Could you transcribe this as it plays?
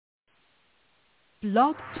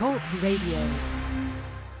Blog Talk Radio.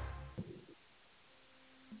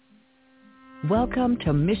 Welcome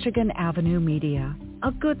to Michigan Avenue Media.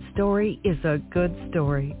 A good story is a good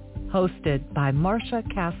story. Hosted by Marsha,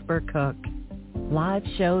 Casper Cook. Live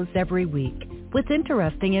shows every week with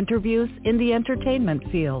interesting interviews in the entertainment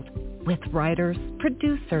field with writers,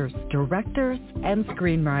 producers, directors, and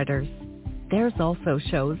screenwriters. There's also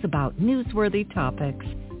shows about newsworthy topics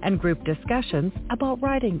and group discussions about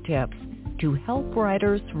writing tips to help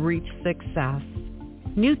writers reach success.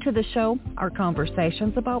 New to the show are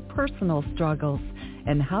conversations about personal struggles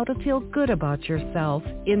and how to feel good about yourself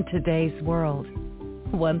in today's world.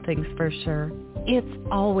 One thing's for sure, it's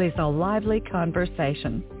always a lively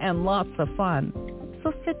conversation and lots of fun.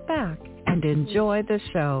 So sit back and enjoy the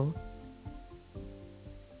show.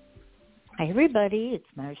 Hi, everybody. It's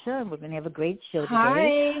Marsha, and we're going to have a great show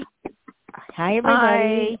today. Hi,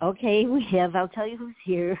 everybody. Hi. Okay, I'll tell you who's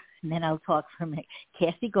here, and then I'll talk for a minute.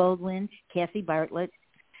 Kathy Goldwyn, Kathy Bartlett,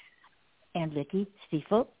 and Vicki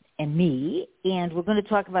Stiefel, and me, and we're going to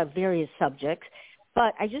talk about various subjects,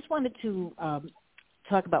 but I just wanted to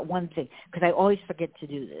talk about one thing, because I always forget to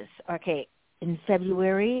do this. Okay, in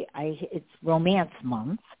February, it's Romance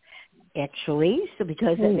Month, actually, so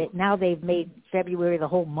because now they've made February the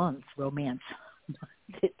whole month Romance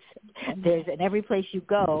Month. There's in every place you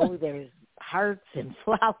go, there's hearts and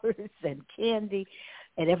flowers and candy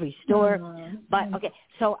at every store. But okay,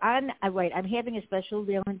 so I'm having a special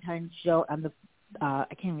Valentine's show on the I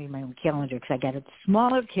can't read my own calendar because I got a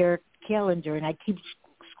smaller calendar and I keep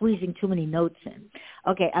squeezing too many notes in.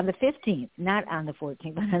 Okay, on the 15th, not on the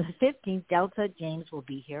 14th, but on the 15th, Delta James will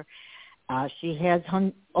be here. She has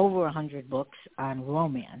over 100 books on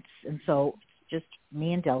romance, and so just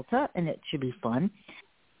me and Delta, and it should be fun.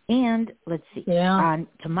 And let's see,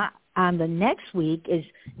 on the next week is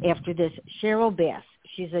after this, Cheryl Bass.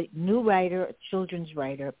 She's a new writer, a children's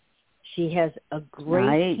writer. She has a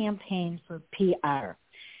great campaign for PR.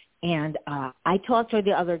 And I talked to her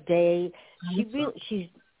the other day. She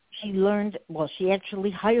learned, well, she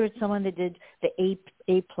actually hired someone that did the A+,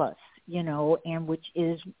 and which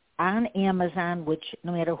is on Amazon, which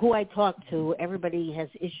no matter who I talk to, everybody has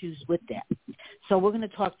issues with that. So we're going to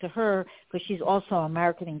talk to her because she's also a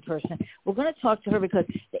marketing person. We're going to talk to her because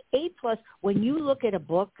the A+, when you look at a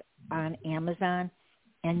book on Amazon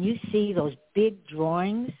and you see those big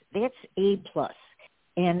drawings, that's A+.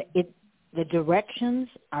 And the directions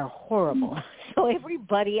are horrible. So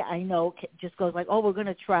everybody I know just goes like, oh, we're going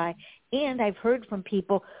to try. And I've heard from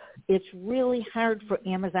people it's really hard for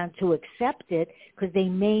Amazon to accept it because they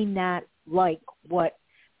may not like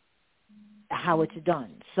how it's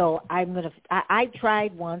done. So I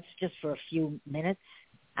tried once just for a few minutes.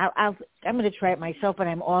 I'm going to try it myself, but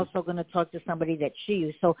I'm also going to talk to somebody that she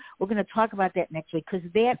used. So we're going to talk about that next week because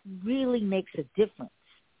that really makes a difference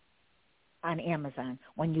on Amazon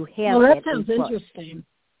when you have that sounds interesting.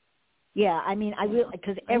 Yeah, I mean,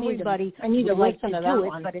 because everybody would like to do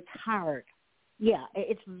it, but it's hard. Yeah,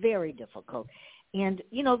 it's very difficult. And,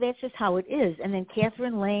 that's just how it is. And then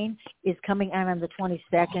Catherine Lane is coming on the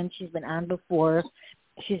 22nd. She's been on before.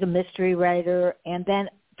 She's a mystery writer. And then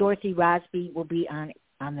Dorothy Rosby will be on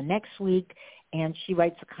the next week, and she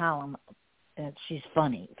writes a column. She's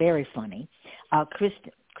funny, very funny.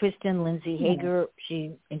 Kristen Lindsay Hager,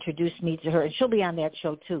 she introduced me to her, and she'll be on that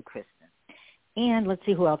show too, Kristen. And let's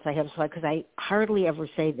see who else I have, because I hardly ever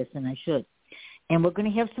say this, and I should. And we're going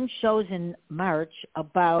to have some shows in March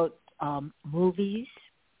about movies,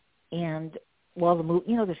 and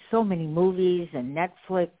there's so many movies and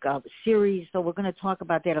Netflix series, so we're going to talk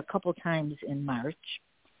about that a couple times in March.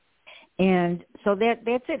 And so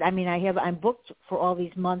that's it. I mean, I'm booked for all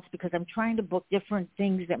these months because I'm trying to book different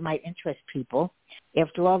things that might interest people.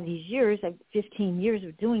 After all these years, 15 years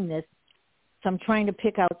of doing this, so I'm trying to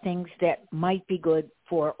pick out things that might be good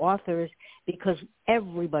for authors because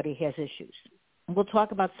everybody has issues. And we'll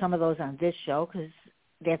talk about some of those on this show because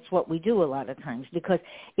that's what we do a lot of times, because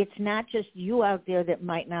it's not just you out there that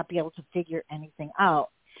might not be able to figure anything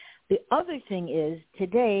out. The other thing is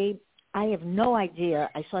today I have no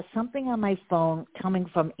idea. I saw something on my phone coming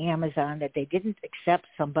from Amazon that they didn't accept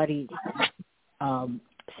somebody's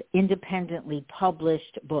independently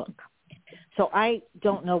published book. So I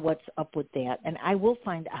don't know what's up with that, and I will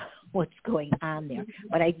find out what's going on there.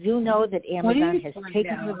 But I do know that Amazon has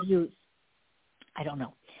taken reviews. I don't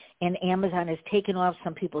know. And Amazon has taken off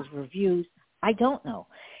some people's reviews. I don't know.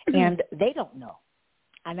 And they don't know.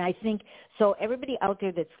 And I think, so everybody out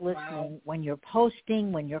there that's listening, when you're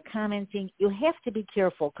posting, when you're commenting, you have to be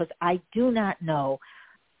careful because I do not know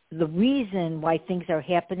the reason why things are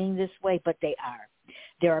happening this way, but they are.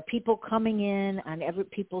 There are people coming in on every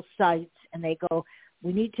people's sites, and they go,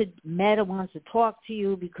 Meta wants to talk to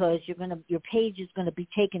you because your page is going to be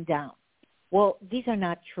taken down. Well, these are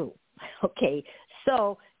not true. Okay,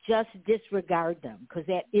 so just disregard them because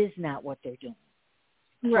that is not what they're doing.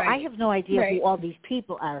 Right. So I have no idea who all these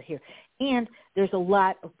people are here. And there's a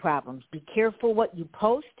lot of problems. Be careful what you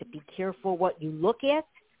post. Be careful what you look at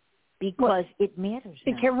because it matters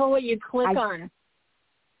now. Be careful what you click on.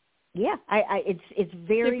 Yeah, it's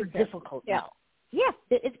very difficult now. Yeah,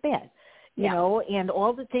 it's bad. You know, and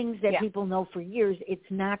all the things that people know for years, it's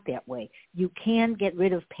not that way. You can get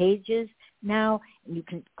rid of pages now,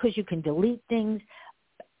 because you can delete things.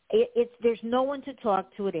 There's no one to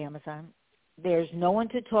talk to at Amazon. There's no one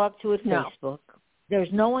to talk to at Facebook. There's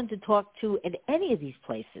no one to talk to at any of these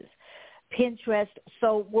places. Pinterest.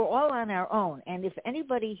 So we're all on our own. And if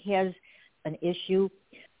anybody has an issue,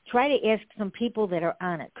 try to ask some people that are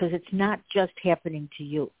on it because it's not just happening to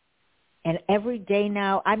you. And every day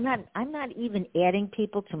now, I'm not even adding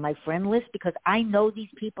people to my friend list because I know these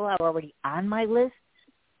people are already on my list.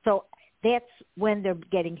 So that's when they're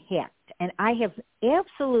getting hacked. And I have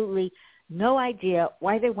absolutely no idea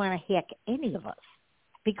why they want to hack any of us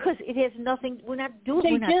because it has nothing. We're not doing.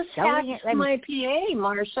 They we're not just selling hacked it. my PA,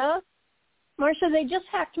 Marsha. Marsha, they just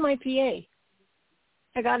hacked my PA.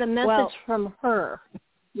 I got a message from her.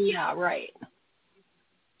 Yeah, right.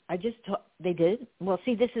 They did? Well,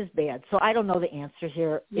 see, this is bad. So I don't know the answer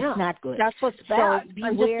here. Yeah, it's not good. That's what's bad. So I'm just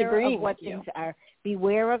beware agreeing of what with you. things are.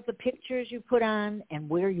 Beware of the pictures you put on and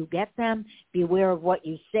where you get them. Beware of what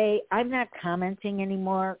you say. I'm not commenting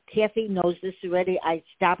anymore. Kathy knows this already. I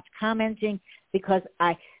stopped commenting because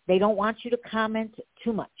they don't want you to comment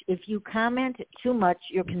too much. If you comment too much,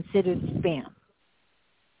 you're considered spam.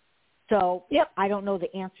 So I don't know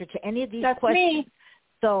the answer to any of these questions. Me.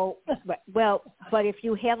 So, but if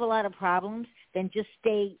you have a lot of problems, then just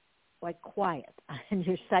stay quiet on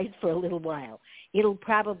your site for a little while. It'll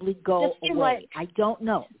probably go away. I don't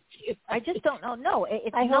know. I just don't know. No,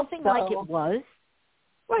 it's nothing like it was.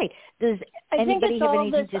 Right. Does anybody have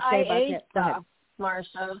anything to say about that? Stuff,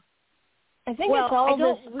 Marsha. I think it's all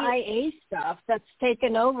this IA stuff that's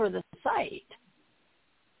taken over the site.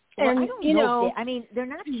 Well, and, I don't know. I mean, they're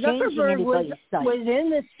not changing anybody's site. Was in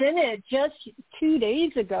the Senate just 2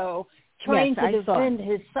 days ago trying to defend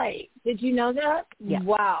his site. Did you know that? Yeah.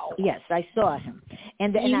 Wow. Yes, I saw him.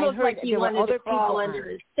 And he I looked heard like he there were wanted other to crawl people under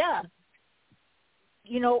his desk.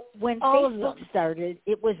 You know, when all Facebook started,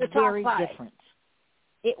 it was very different.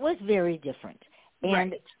 It was very different.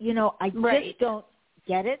 And, I just don't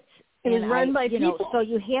get it. It was run by people. So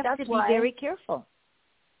you have to be very careful.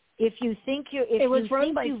 If you think it was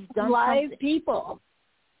run by live people.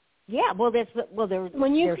 Yeah, well,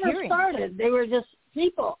 when you first started, they were just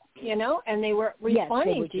people, and they were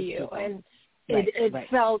responding to you, people. And it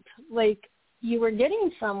felt like you were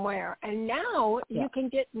getting somewhere, and now you can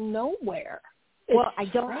get nowhere. Well, I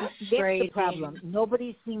don't. That's the problem.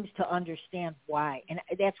 Nobody seems to understand why, and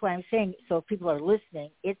that's why I'm saying. So if people are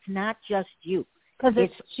listening, it's not just you, because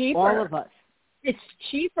it's cheaper. All of us. It's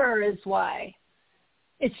cheaper, is why.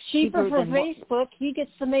 It's cheaper for Facebook. He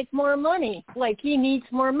gets to make more money. Like he needs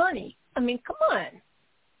more money. I mean, come on.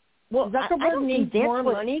 Well, Zuckerberg needs more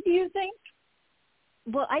money. Do you think?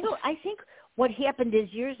 Well, I think what happened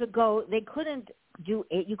is years ago you couldn't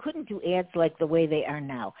do ads like the way they are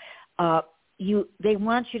now. They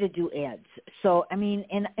want you to do ads. So I mean,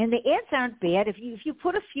 and the ads aren't bad. If you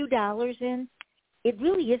put a few dollars in, it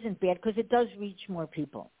really isn't bad because it does reach more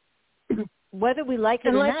people. Whether we like it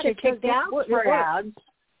or not, it kicked out for ads.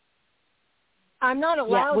 I'm not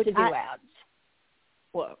allowed to do ads.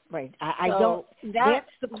 Well, right. I don't. That's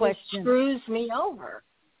the question. Screws me over.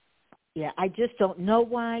 Yeah, I just don't know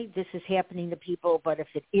why this is happening to people, but if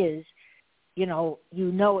it is,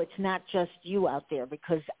 it's not just you out there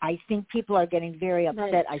because I think people are getting very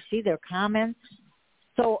upset. Right. I see their comments.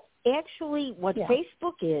 So actually what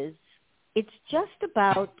Facebook is, it's just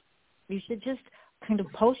about, you should just kind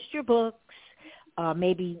of post your books,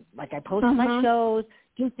 maybe like I post my shows,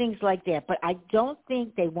 do things like that. But I don't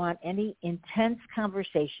think they want any intense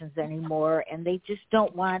conversations anymore, and they just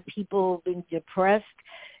don't want people being depressed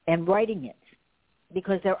and writing it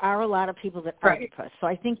because there are a lot of people that are depressed. So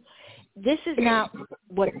I think this is not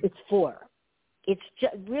what it's for. It's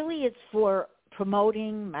it's for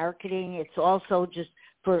promoting, marketing. It's also just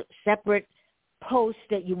for separate posts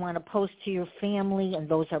that you want to post to your family, and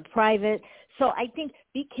those are private. So I think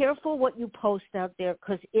be careful what you post out there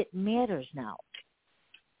because it matters now.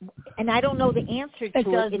 And I don't know the answer to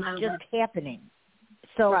it. It's just happening.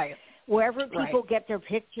 So wherever people get their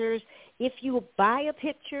pictures, if you buy a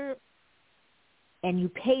picture, and you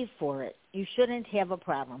pay for it, you shouldn't have a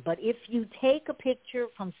problem. But if you take a picture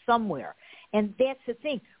from somewhere, and that's the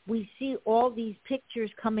thing, we see all these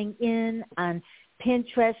pictures coming in on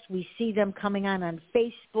Pinterest, we see them coming on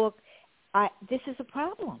Facebook. This is a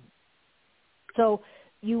problem. So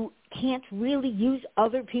you can't really use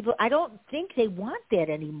other people. I don't think they want that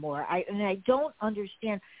anymore. I don't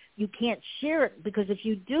understand. You can't share it because if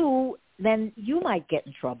you do, then you might get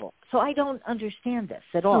in trouble. So I don't understand this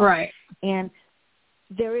at all. Right. And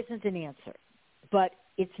there isn't an answer. But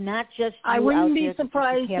it's not just I wouldn't be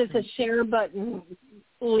surprised if the share button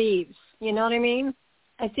leaves. You know what I mean?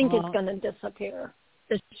 I think it's going to disappear,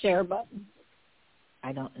 the share button.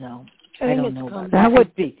 I don't know. I don't know. That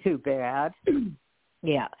would be too bad.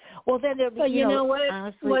 Yeah. Well, then there'll be, but you know what?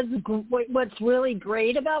 Honestly, what's really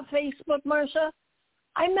great about Facebook, Marsha?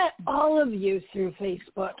 I met all of you through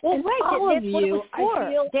Facebook. Well, and right. all That's of what you, it was for.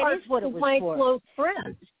 I feel that is what it are was my for. close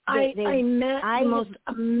friends. I met the most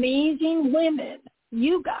amazing women,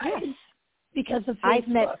 you guys, because of Facebook. I've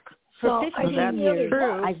met for 15 years.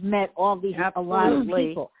 I've met all these a lot of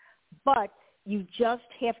people, but you just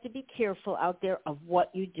have to be careful out there of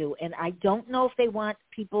what you do. And I don't know if they want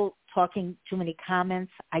people talking too many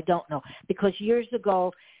comments. I don't know. Because years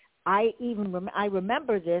ago, I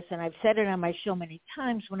remember this, and I've said it on my show many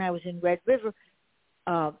times when I was in Red River.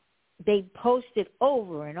 They posted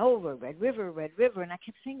over and over, Red River, and I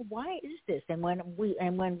kept saying, why is this? And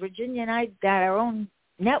when Virginia and I got our own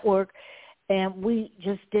network, and we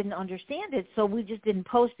just didn't understand it, so we just didn't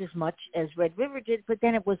post as much as Red River did. But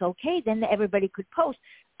then it was okay. Then everybody could post.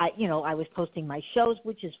 I was posting my shows,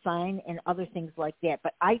 which is fine, and other things like that.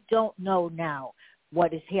 But I don't know now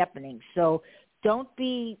what is happening. So don't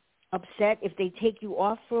be upset if they take you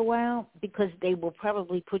off for a while, because they will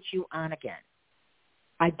probably put you on again.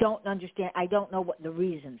 I don't understand. I don't know what the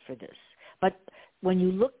reason for this. But when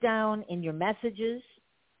you look down in your messages,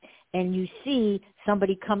 and you see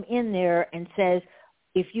somebody come in there and says,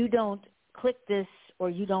 if you don't click this or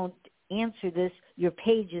you don't answer this, your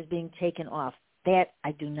page is being taken off. That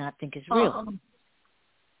I do not think is real.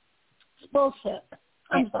 It's bullshit.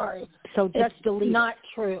 I'm sorry. So just delete it. Not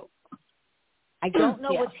true. I don't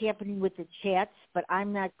know what's happening with the chats, but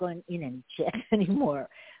I'm not going in any chats anymore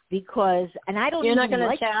because, and I don't even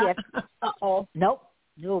like chat. Uh-oh. Nope.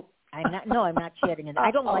 I'm not chatting. And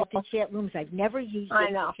I don't like the chat rooms. I've never used it. I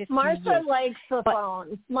know. For 15 Marsha years. likes the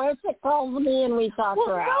phone. Marsha calls me and we talk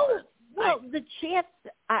for hours. Well, the chats,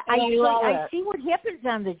 I see what happens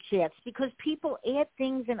on the chats because people add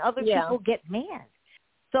things and other people get mad.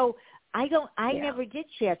 So I never did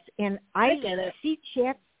chats, and I see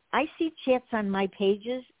chats. I see chats on my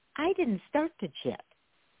pages. I didn't start the chat.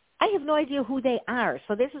 I have no idea who they are,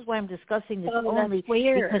 so this is why I'm discussing this only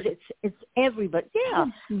because it's everybody. Yeah,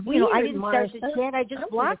 weird, I didn't start the Marsha. chat. I just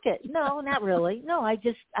blocked it. No, not really. No, I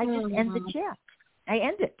just end the chat. I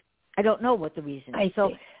end it. I don't know what the reason is.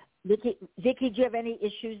 So, Vicki, do you have any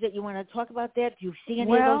issues that you want to talk about? That do you see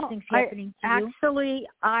any of those things happening to you? Actually,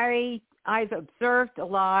 I've observed a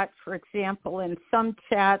lot. For example, in some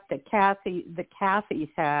chat that the Cathys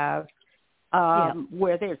have.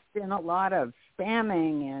 Where there's been a lot of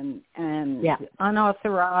spamming and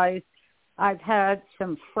unauthorized. I've had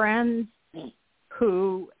some friends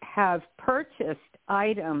who have purchased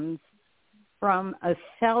items from a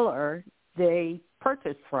seller they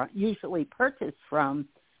usually purchase from,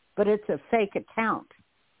 but it's a fake account.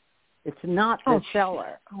 It's not the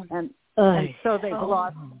seller. And so they've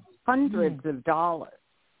lost hundreds of dollars.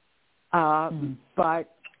 But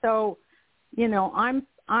so,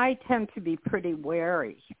 I tend to be pretty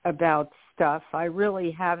wary about stuff. I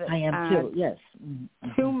really haven't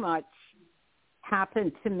too much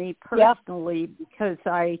happen to me personally because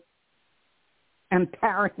I am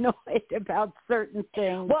paranoid about certain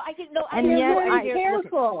things. Well, I didn't know. And yet I'm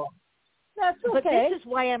careful. That's okay. But this is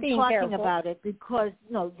why I'm talking about it because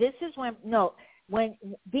when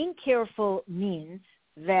being careful means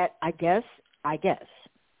that I guess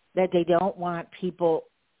that they don't want people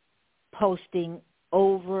posting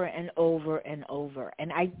over and over and over.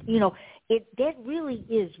 And that really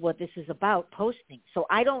is what this is about, posting. So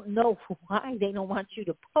I don't know why they don't want you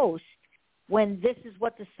to post when this is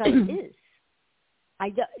what the site is.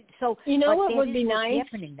 So you know what would be nice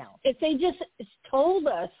happening now? If they just told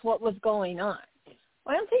us what was going on.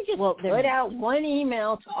 Why don't they just put out one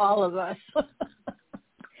email to all of us?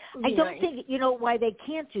 I don't think why they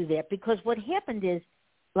can't do that, because what happened is,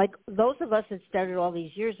 like those of us that started all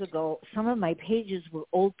these years ago, some of my pages were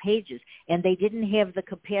old pages, and they didn't have the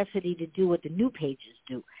capacity to do what the new pages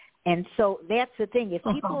do. And so that's the thing. If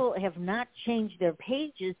people have not changed their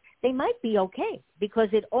pages, they might be okay, because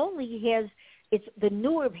it only has it's the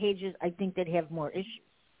newer pages, I think, that have more issues.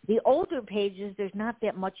 The older pages, there's not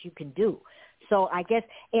that much you can do. So I guess,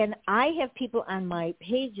 and I have people on my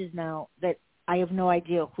pages now that I have no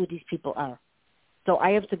idea who these people are. So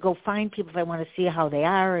I have to go find people if I want to see how they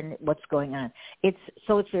are and what's going on. It's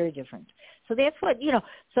very different. So that's what,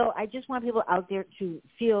 so I just want people out there to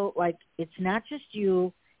feel like it's not just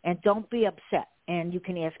you, and don't be upset. And you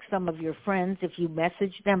can ask some of your friends if you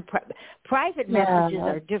message them. Private messages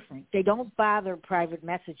are different. They don't bother private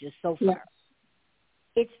messages so far. Yeah.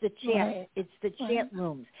 It's the chat. Right. It's the chat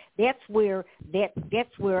rooms. That's where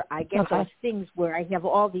I get those things where I have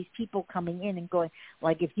all these people coming in and going,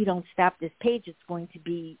 like, if you don't stop this page, it's going to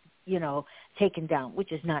be, taken down,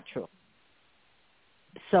 which is not true.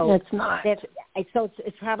 So it's not.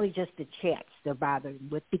 It's probably just the chats they're bothering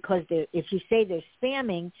with, because if you say they're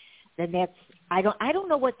spamming, then that's I don't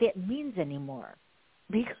know what that means anymore,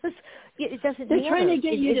 because it doesn't. They're trying to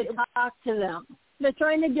get you to talk to them. They're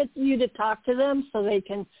trying to get you to talk to them so they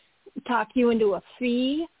can talk you into a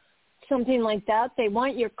fee, something like that. They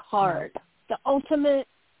want your card. The ultimate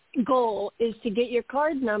goal is to get your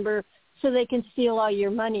card number so they can steal all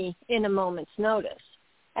your money in a moment's notice.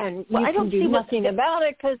 And you can do nothing about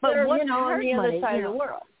it because they're, on the other side of the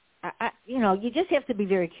world. You just have to be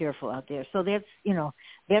very careful out there. So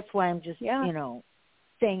that's why I'm just,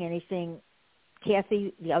 saying anything.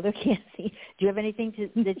 Kathy, the other Kathy, do you have anything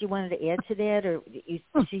that you wanted to add to that, or you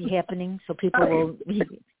see happening so people will?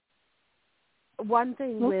 One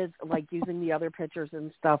thing with like using the other pictures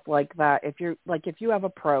and stuff like that, if you have a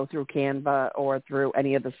pro through Canva or through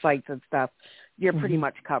any of the sites and stuff, you're pretty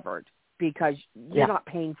much covered, because you're not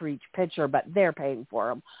paying for each picture, but they're paying for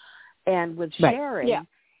them. And with sharing,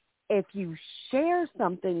 if you share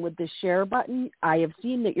something with the share button, I have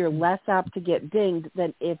seen that you're less apt to get dinged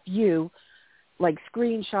than if you like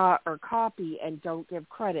screenshot or copy and don't give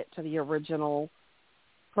credit to the original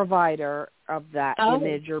provider of that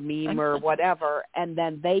image or meme or whatever, and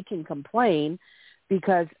then they can complain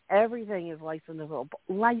because everything is licensable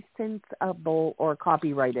or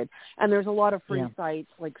copyrighted. And there's a lot of free sites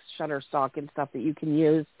like Shutterstock and stuff that you can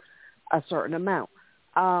use a certain amount.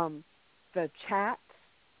 The chats,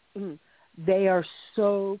 they are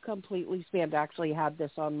so completely spammed. I actually had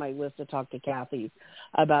this on my list to talk to Kathy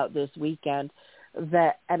about this weekend.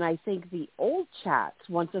 And I think the old chats,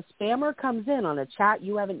 once a spammer comes in on a chat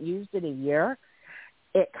you haven't used in a year,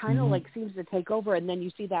 it kind of like seems to take over, and then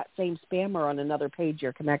you see that same spammer on another page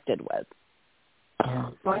you're connected with.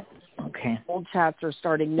 But old chats are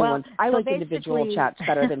starting new ones. I like individual chats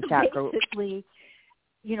better than chat groups.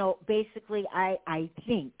 Basically, I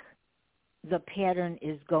think the pattern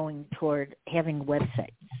is going toward having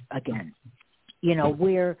websites again,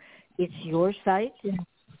 where it's your site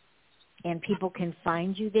and people can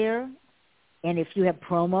find you there. And if you have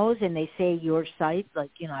promos and they say your site,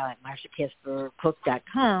 like, like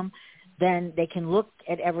MarshaCasperCook.com, then they can look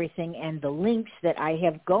at everything, and the links that I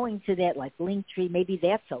have going to that, like Linktree, maybe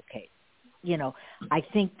that's okay. I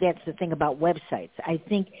think that's the thing about websites. I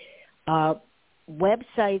think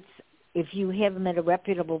websites, if you have them at a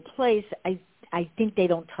reputable place, I think they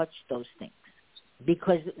don't touch those things,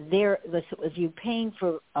 because if you're paying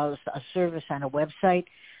for a service on a website,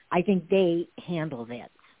 I think they handle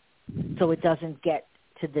that, so it doesn't get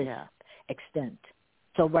to this extent.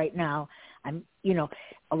 So right now,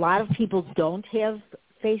 a lot of people don't have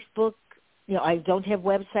Facebook. I don't have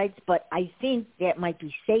websites, but I think that might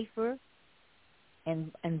be safer.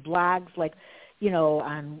 And blogs like,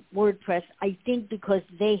 on WordPress, I think because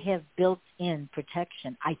they have built-in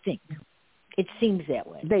protection. I think it seems that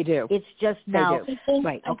way. They do. It's just now,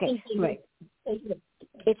 right? Okay, right.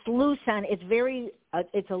 It's loose on. It's very.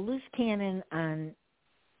 It's a loose cannon on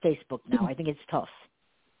Facebook now. I think it's tough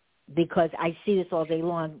because I see this all day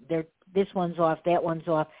long. This one's off, that one's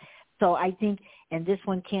off. So I think, and this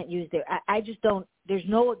one can't use their. I just don't. There's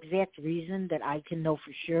no exact reason that I can know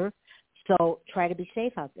for sure. So try to be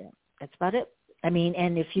safe out there. That's about it. I mean,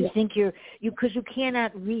 and if you think because you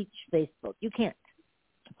cannot reach Facebook, you can't.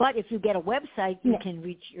 But if you get a website, you can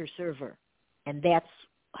reach your server, and that's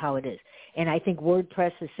how it is. And I think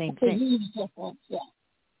WordPress is the same thing.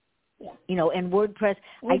 And WordPress,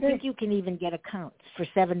 I think you can even get accounts for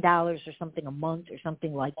 $7 or something a month or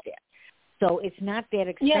something like that. So it's not that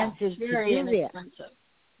expensive to do inexpensive. that.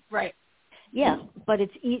 Right. Yeah, but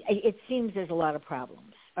it seems there's a lot of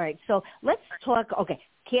problems. All right, so let's talk. Okay,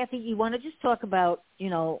 Kathy, you want to just talk about,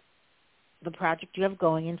 the project you have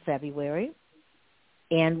going in February,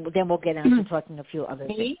 and then we'll get on to talking a few other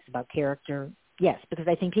things about character. Yes, because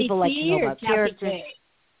I think people like to know about character.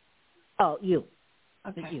 Oh, you.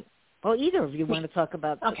 Okay. You. Well, either of you want to talk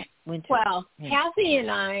about winter. Well, Kathy and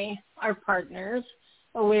I are partners.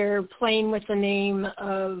 We're playing with the name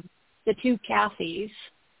of the two Cathys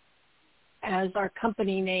as our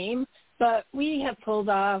company name, but we have pulled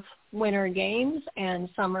off Winter Games and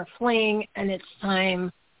Summer Fling, and it's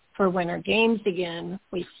time for Winter Games again.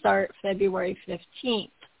 We start February 15th.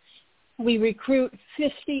 We recruit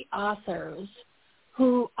 50 authors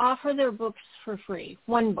who offer their books for free,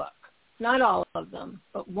 one book. Not all of them,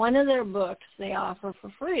 but one of their books they offer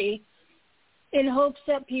for free in hopes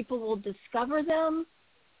that people will discover them,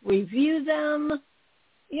 review them,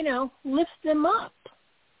 lift them up.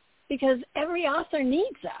 Because every author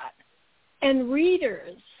needs that. And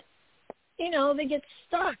readers, they get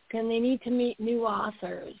stuck and they need to meet new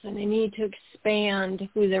authors and they need to expand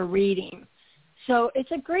who they're reading. So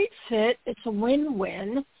it's a great fit. It's a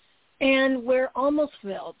win-win. And we're almost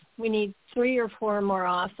filled. We need 3 or 4 more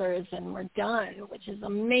authors, and we're done, which is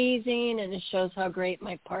amazing, and it shows how great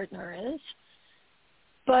my partner is.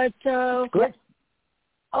 But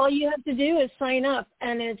all you have to do is sign up,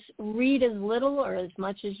 and it's read as little or as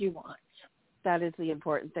much as you want. That is the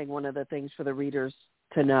important thing. One of the things for the readers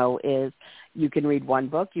to know is you can read one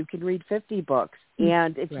book, you can read 50 books.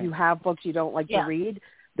 And if you have books you don't like to read,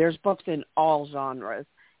 there's books in all genres.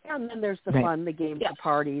 And then there's the fun, the games, the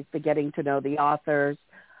parties, the getting to know the authors.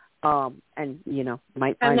 And, you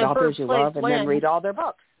might find authors you love and then read all their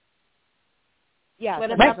books. Yeah.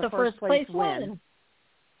 What about the first place win?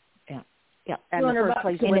 Yeah. And the first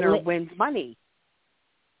place winner wins money.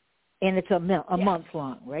 And it's a month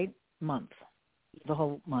long, right? The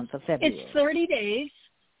whole month of February. It's 30 days.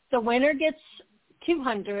 The winner gets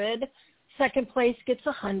 $200. Second place gets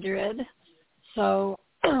 $100. So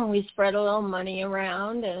we spread a little money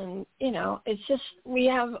around, and, it's just we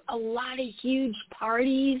have a lot of huge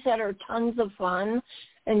parties that are tons of fun,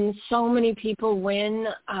 and so many people win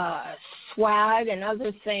swag and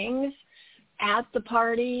other things at the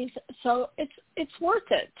parties. So it's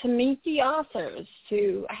worth it to meet the authors,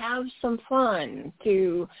 to have some fun,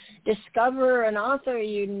 to discover an author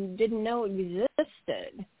you didn't know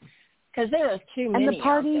existed. Because there are too many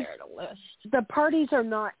out there to list. The parties are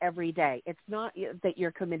not every day. It's not that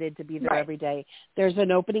you're committed to be there every day. There's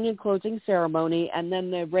an opening and closing ceremony, and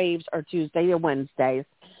then the raves are Tuesday and Wednesdays.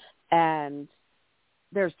 And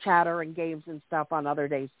there's chatter and games and stuff on other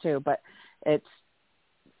days too. But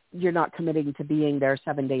you're not committing to being there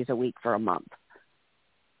 7 days a week for a month.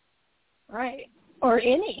 Right. Or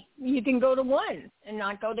any. You can go to one and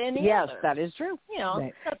not go to any other. Yes, that is true.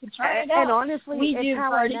 Try it out. And honestly, we it's do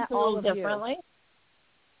how parties I met a all little of differently.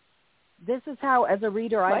 You. This is how, as a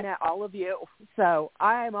reader, I met all of you. So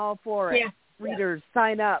I'm all for it. Yeah. Readers,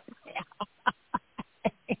 sign up.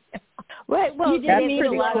 Right. Well, you did meet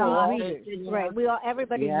a lot of readers. Right.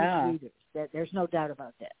 Everybody needs readers. There's no doubt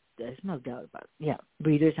about that. There's no doubt about it. Yeah.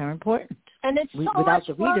 Readers are important. And it's so much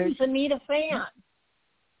fun to meet a fan.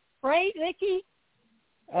 Right, Vicki?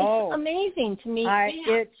 It's amazing to meet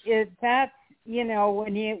fans. That's when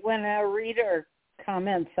a reader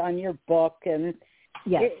comments on your book, and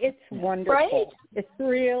it's wonderful. Right? It's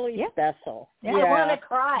really special. Yeah. I want to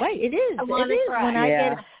cry. Right, it is. I want to cry.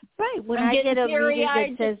 When I get a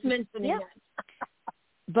reader that says,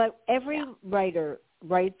 But every writer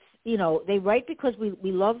writes, they write because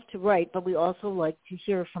we love to write, but we also like to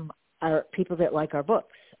hear from our people that like our books.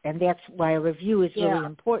 And that's why a review is really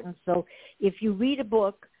important. So if you read a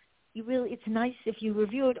book, it's nice if you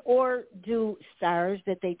review it or do stars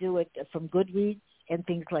that they do it from Goodreads and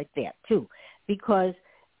things like that too. Because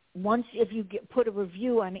if you put a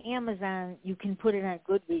review on Amazon, you can put it on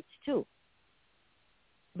Goodreads too.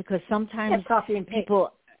 Because sometimes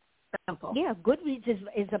people, Goodreads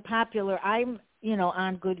is a popular. I'm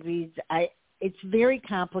on Goodreads. It's very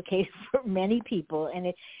complicated for many people,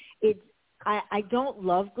 and I don't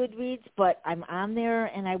love Goodreads, but I'm on there,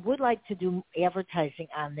 and I would like to do advertising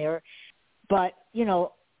on there, but,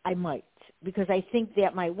 I might, because I think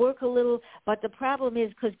that might work a little. But the problem is,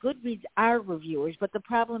 because Goodreads are reviewers, but the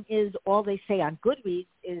problem is all they say on Goodreads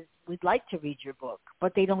is, we'd like to read your book,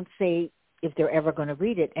 but they don't say if they're ever going to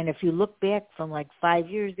read it. And if you look back from 5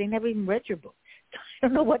 years, they never even read your book. I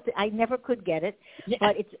don't know I never could get it,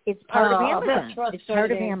 but it's part of Amazon. It's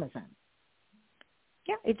part of Amazon.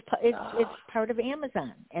 Yeah, it's part of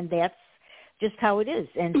Amazon, and that's just how it is.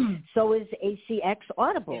 And so is ACX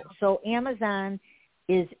Audible. Yeah. So Amazon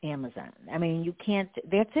is Amazon. I mean, you can't.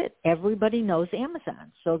 That's it. Everybody knows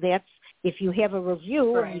Amazon. So that's, if you have a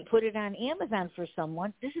review and you put it on Amazon for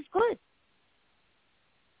someone, this is good.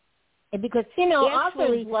 And because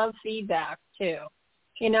authors love feedback too.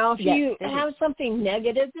 If you have something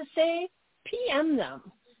negative to say, PM them.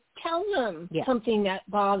 tell them something that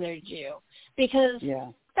bothered you, because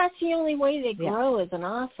that's the only way they grow as an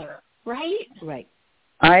author, right? Right.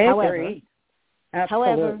 I agree.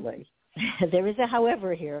 Absolutely. However, there is a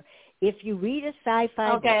however here. If you read a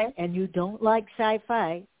sci-fi book and you don't like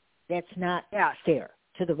sci-fi, that's not fair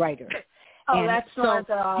to the writer. Oh, that's not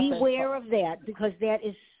the author's beware fault. of that, because that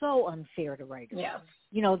is so unfair to writers. Yeah.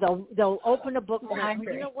 You know, they'll open a book and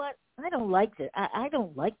agree. you know what? I don't like this. I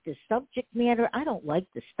don't like the subject matter. I don't like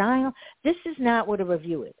the style. This is not what a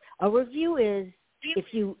review is. A review is if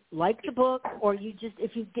you like the book, or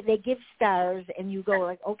they give stars and you go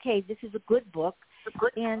like, okay, this is a good book.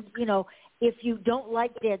 And, you know, if you don't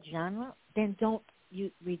like that genre, then don't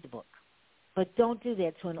you read the book. But don't do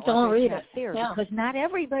that to an author. It's not fair, because not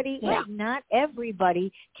everybody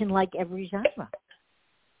can like every genre.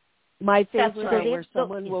 My favorite is where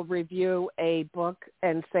someone will review a book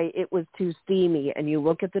and say it was too steamy, and you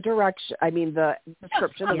look at the the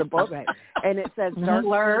description of the book, and it says dark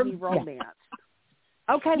steamy romance.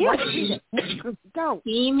 Okay, let's read it. Go.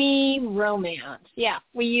 Steamy romance. Yeah,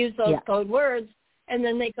 we use those code words, and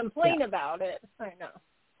then they complain about it. I know.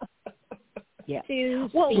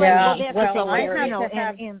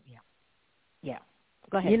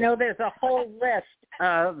 Go ahead. You know, there's a whole list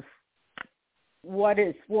of what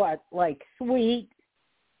is what, like sweet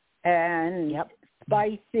and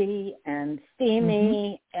spicy and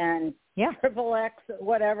steamy and triple X,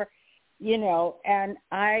 whatever, you know, and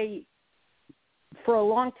for a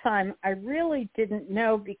long time, I really didn't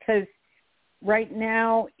know, because right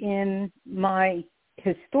now in my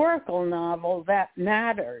historical novel, that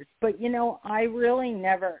matters. But, you know, I really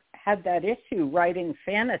never had that issue writing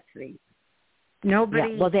fantasy.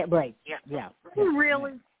 Nobody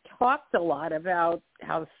really talked a lot about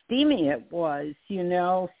how steamy it was, you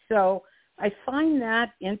know. So I find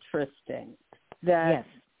that interesting, that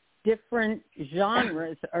different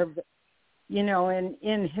genres are, you know,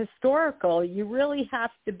 in historical, you really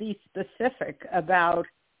have to be specific about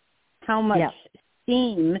how much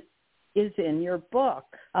steam is in your book.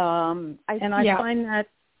 I find that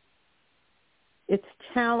it's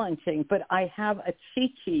challenging, but I have a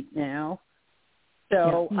cheat sheet now,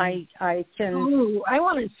 so I can. Ooh, I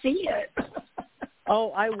want to see it. I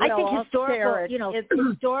will. I think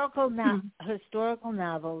historical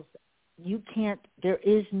novels, you can't. There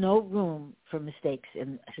is no room for mistakes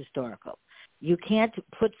in historical. You can't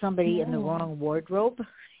put somebody in the wrong wardrobe.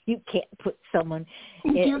 You can't put someone.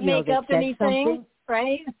 You make up anything,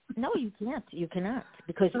 right? No, you can't. You cannot,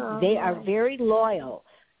 because they are very loyal.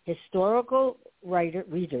 Historical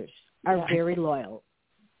readers are very loyal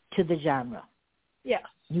to the genre. Yeah.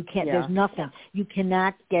 You can't. There's nothing. You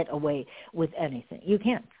cannot get away with anything. You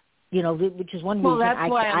can't. You know, which is one reason. Well, that's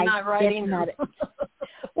why I'm not writing.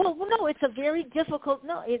 Well, no, it's very difficult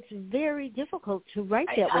to write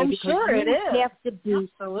that way. I'm sure it is. You have to be.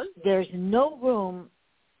 Absolutely. There's no room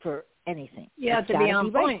for anything. You have to be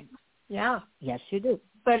on point. Yeah. Yes, you do.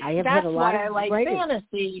 But that's why I like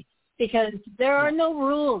fantasy, because there are no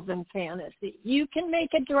rules in fantasy. You can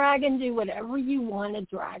make a dragon do whatever you want a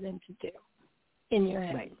dragon to do in your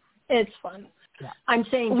head. Right. It's fun. Yeah. I'm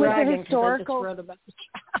saying dragon because I just wrote about the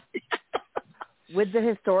cat. With the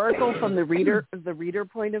historical from the reader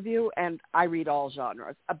point of view, and I read all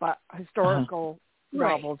genres, but historical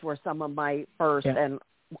novels were some of my first and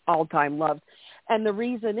all-time loves. And the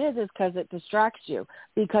reason is because it distracts you.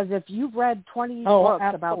 Because if you've read 20 books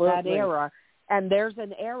about that era, and there's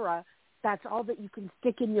an era, that's all that you can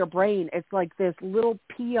stick in your brain. It's like this little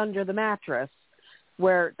pea under the mattress,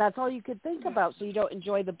 where that's all you could think about, so you don't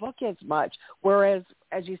enjoy the book as much. Whereas,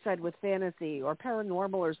 as you said, with fantasy or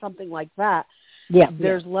paranormal or something like that,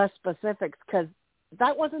 there's less specifics, because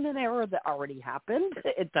that wasn't an era that already happened.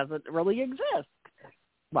 It doesn't really exist.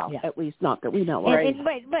 Well, at least not that we know.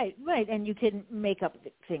 Right. And you can make up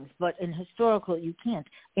things, but in historical you can't.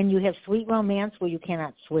 And you have sweet romance where you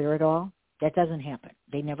cannot swear at all. That doesn't happen.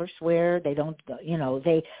 They never swear. They don't. You know,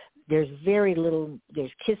 there's very little.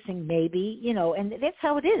 There's kissing, maybe. You know, and that's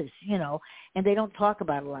how it is. You know, and they don't talk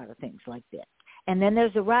about a lot of things like that. And then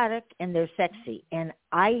there's erotic and there's sexy. And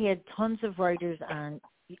I had tons of writers on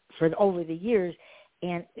for over the years,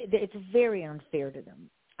 and it's very unfair to them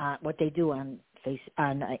what they do on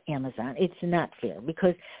Amazon. It's not fair,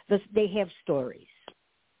 because they have stories,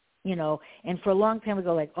 you know. And for a long time we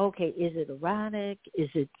go like, okay, is it erotic? Is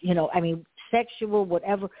it, you know, I mean, sexual,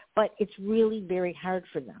 whatever. But it's really very hard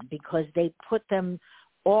for them, because they put them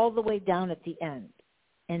all the way down at the end.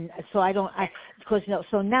 And so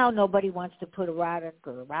so now nobody wants to put erotic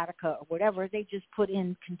or erotica or whatever. They just put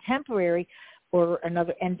in contemporary, or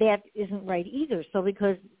another, and that isn't right either. So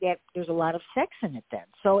because there's a lot of sex in it then.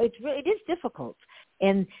 So it is difficult.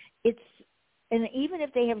 And even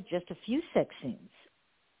if they have just a few sex scenes,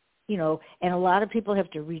 you know, and a lot of people have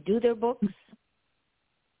to redo their books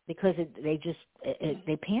because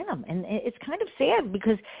they pan them. And it's kind of sad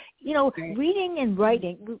because, you know, reading and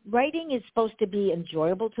writing is supposed to be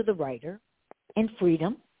enjoyable to the writer and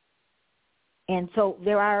freedom. And so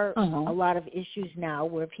there are a lot of issues now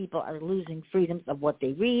where people are losing freedoms of what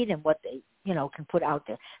they read and what they, you know, can put out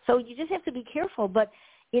there. So you just have to be careful. But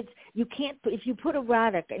you can't, if you put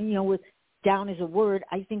erotic and, you know, with down as a word,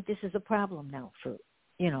 I think this is a problem now for,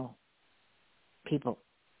 you know, people.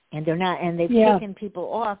 And they're not, and they've taken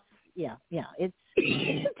people off. Yeah. It's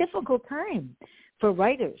a difficult time for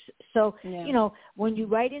writers. So, you know, when you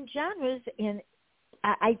write in genres, and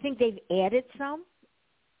I think they've added some,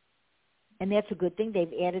 and that's a good thing.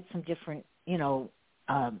 They've added some different, you know,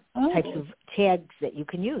 types of tags that you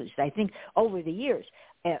can use. I think over the years,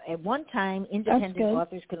 at one time, independent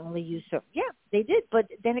authors could only use certain. Yeah, they did. But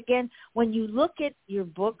then again, when you look at your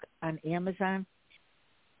book on Amazon,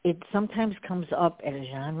 it sometimes comes up at a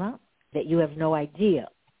genre that you have no idea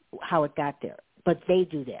how it got there. But they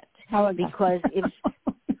do that because they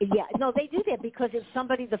do that because if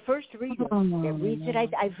somebody, the first reader that reads it,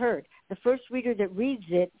 I've heard the first reader that reads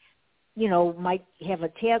it, you know, might have a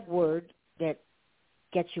tag word that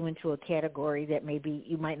gets you into a category that maybe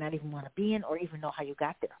you might not even want to be in or even know how you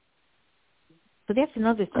got there. So that's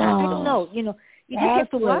another thing. I don't know. You know, you just have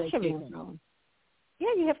to watch everything.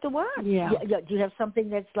 Yeah, you have to watch. Yeah. Do you have something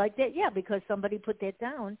that's like that? Yeah, because somebody put that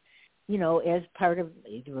down, you know, as part of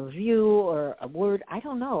either a review or a word. I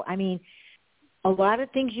don't know. I mean, a lot of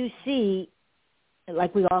things you see,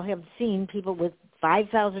 like we all have seen, people with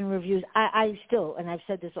 5,000 reviews. I still, and I've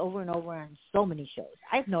said this over and over on so many shows,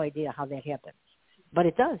 I have no idea how that happens, but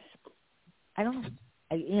it does. I don't know.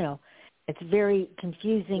 You know, it's very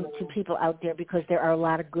confusing to people out there because there are a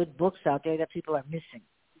lot of good books out there that people are missing.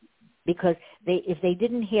 Because if they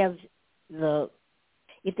didn't have, you know,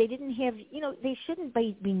 they shouldn't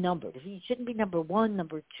be numbered. You shouldn't be number 1,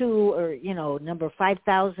 number 2, or, you know, number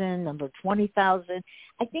 5,000, number 20,000.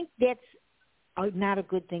 I think that's not a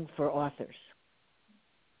good thing for authors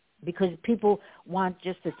because people want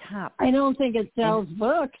just the top. I don't think it sells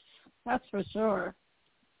books. That's for sure.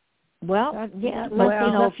 Well, but you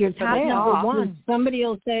know, if you're top number 1, somebody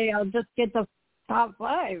will say, "I'll just get the top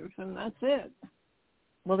 5," and that's it.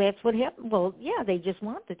 Well, that's what happened. Well, yeah, they just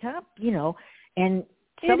want the top, you know, and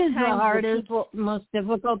it is the hardest, most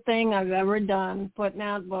difficult thing I've ever done, putting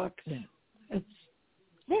out books. Yeah.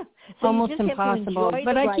 It's so almost impossible,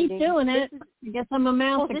 but I keep doing it. I guess I'm a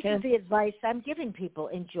masochist. Well, this is the advice I'm giving people.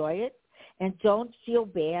 Enjoy it, and don't feel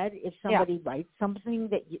bad if somebody writes something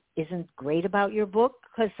that isn't great about your book,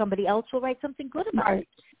 because somebody else will write something good about it.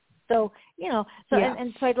 So, you know,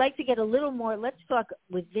 and so I'd like to get a little more, let's talk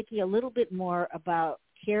with Vicki a little bit more about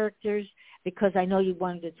characters, because I know you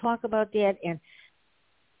wanted to talk about that, and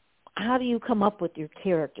how do you come up with your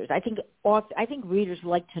characters? I think readers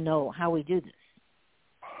like to know how we do this.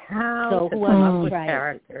 How to come up with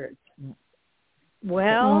characters?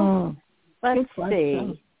 Well, let's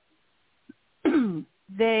see.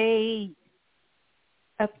 They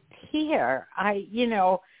appear. I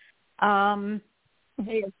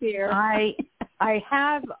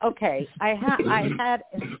had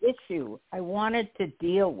an issue I wanted to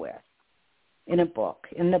deal with in a book,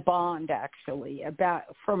 in the Bond actually,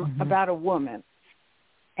 about a woman.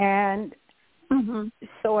 And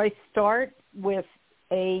so I start with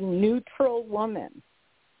a neutral woman.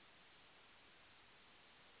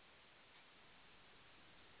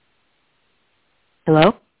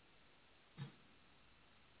 Hello?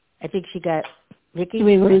 I think she got Vicki. Did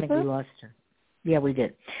we lose her? We lost her. Yeah, we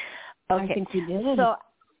did. Okay. I think we did. So,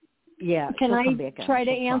 yeah. Can I try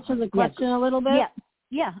to answer the question a little bit? Yeah.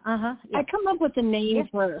 Yeah. I come up with the name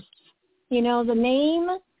first. You know, the name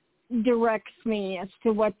directs me as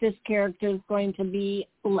to what this character is going to be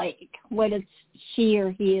like, what she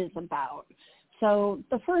or he is about. So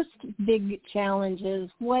the first big challenge is,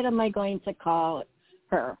 what am I going to call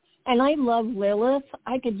her? And I love Lilith.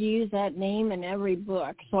 I could use that name in every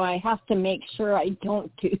book, so I have to make sure I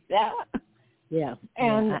don't do that. Yeah.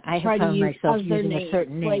 And I try to use myself other using names, a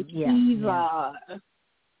certain name. like Eva,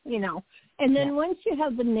 you know. And then once you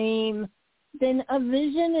have the name, then a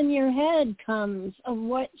vision in your head comes of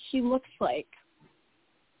what she looks like.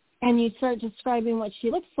 And you start describing what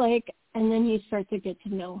she looks like, and then you start to get to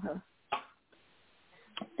know her.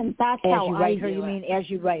 And that's how you write her, you mean as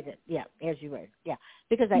you write it. Yeah, as you write it. Yeah.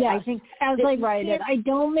 Because I think as I write it, I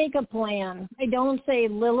don't make a plan. I don't say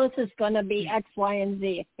Lilith is going to be X, Y, and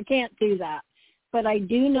Z. I can't do that. but I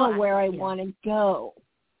do know where I want to go.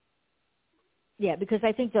 Yeah, because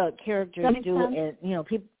I think the characters do, people.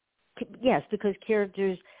 Yes, because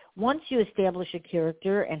characters, once you establish a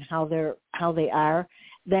character and how they are,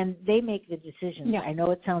 then they make the decisions. Yeah. I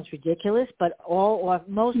know it sounds ridiculous, but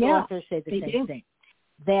most authors say the same thing.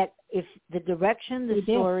 That if the direction the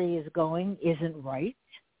story is going isn't right,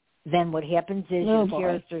 then what happens is your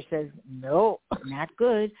character says, no, not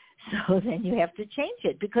good. So then you have to change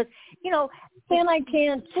it because, then I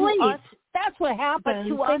can't sleep. That's what happens.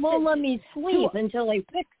 They won't let me sleep until I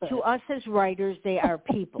fix it. To us as writers, they are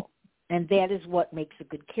people. And that is what makes a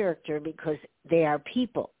good character because they are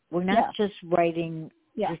people. We're not just writing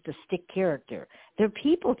just a stick character. They're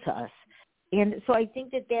people to us. And so I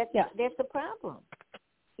think that's a problem.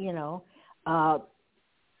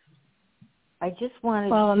 I just wanted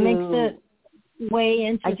to. It makes it way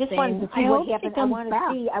interesting. I just wanted to see what happened.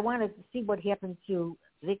 I wanted to see what happened to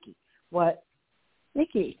Vicky. What?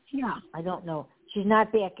 Vicky? Yeah. I don't know. She's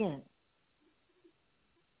not back in.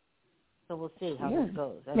 So we'll see how this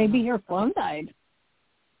goes. Maybe her phone died.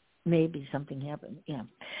 Maybe something happened. Yeah.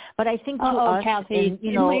 But I think to us, Kathy,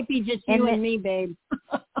 it might be just you and me, babe.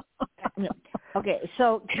 Okay.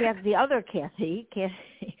 So the other Kathy.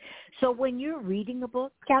 So when you're reading a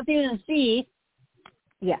book, Kathy with a C.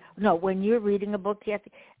 Yeah. No, when you're reading a book,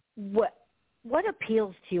 Kathy, what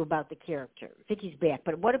appeals to you about the character? Vicky's back,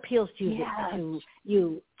 but what appeals to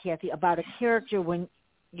you, Kathy, about a character when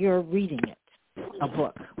you're reading a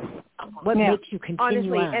book? What makes you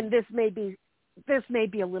continue on? And this may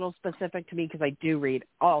be a little specific to me because I do read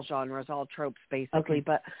all genres, all tropes, basically. Okay.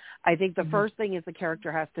 But I think the first thing is the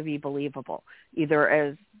character has to be believable, either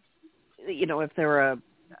as if they're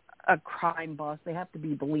a crime boss, they have to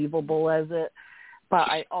be believable as it. But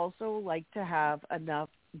I also like to have enough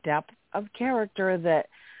depth of character that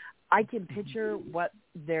I can picture what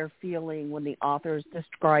they're feeling when the author's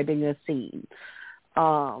describing a scene.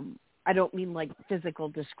 I don't mean like physical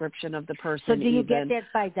description of the person. So do you get that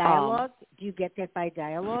by dialogue? Do you get that by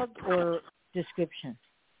dialogue or description?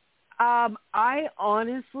 I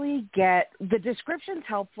honestly get the description's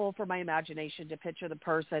helpful for my imagination to picture the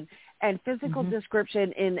person, and physical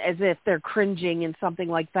description in as if they're cringing and something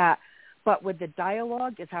like that. But with the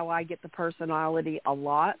dialogue is how I get the personality a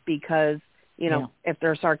lot because, if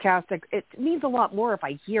they're sarcastic, it means a lot more if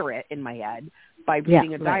I hear it in my head by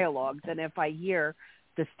reading a dialogue than if I hear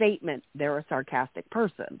the statement, they're a sarcastic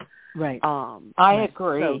person. Right. I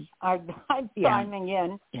agree. So, I'm chiming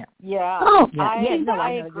in. Yeah. Yeah. Oh,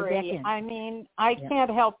 I agree. I mean, I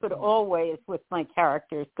can't help but always with my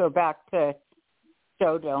characters go back to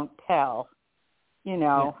show, don't tell.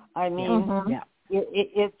 I mean,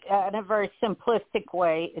 it's in a very simplistic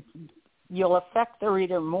way. You'll affect the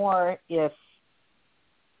reader more if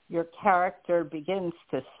your character begins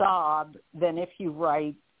to sob than if you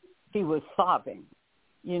write he was sobbing.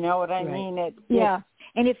 You know what I mean? And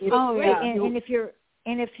if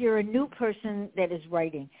you're a new person that is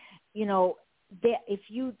writing, that if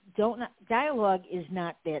you don't, dialogue is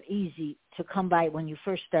not that easy to come by when you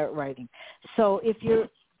first start writing. So if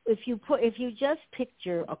you just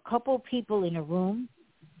picture a couple people in a room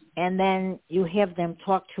and then you have them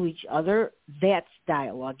talk to each other, that's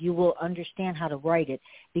dialogue. You will understand how to write it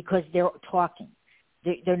because they're talking.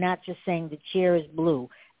 They're not just saying the chair is blue.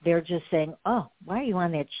 They're just saying, oh, why are you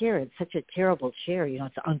on that chair? It's such a terrible chair.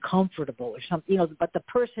 It's uncomfortable or something. But the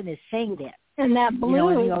person is saying that. And that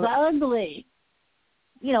blue is ugly.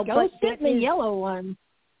 Go sit in the yellow one.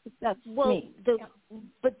 That's me.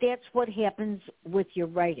 But that's what happens with your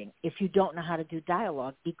writing if you don't know how to do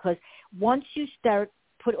dialogue, because once you start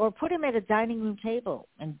put him at a dining room table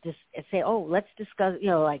and just say, oh, let's discuss,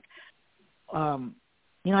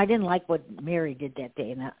 I didn't like what Mary did that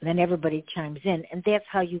day, and then everybody chimes in, and that's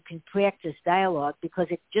how you can practice dialogue because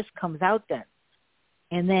it just comes out then.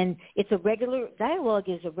 And then dialogue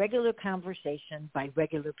is a regular conversation by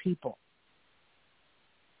regular people.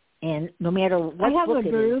 And no matter what I have book a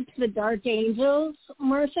group, the Dark Angels.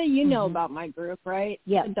 Marsha, you know about my group, right?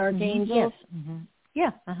 Yeah. The Dark Angels. Yes. Mm-hmm.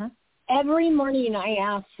 Yeah. Uh-huh. Every morning I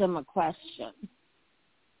ask them a question.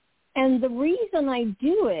 And the reason I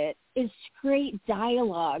do it is to create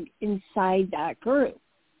dialogue inside that group.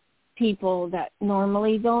 People that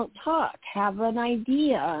normally don't talk have an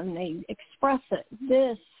idea and they express it.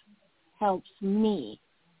 This helps me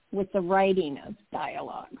with the writing of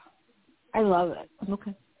dialogue. I love it.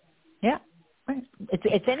 Okay. Yeah. Right.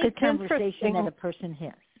 It's any conversation that a person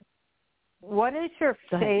has. What is your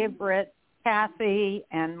favorite, Kathy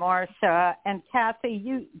and Marsha? And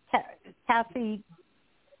Kathy, Kathy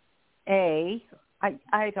A,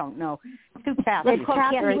 I don't know. Two Cassies. It's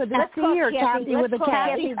Cassie with a C or Cassie with a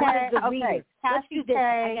K? Okay. Let's do this.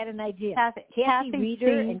 I got an idea. Cassie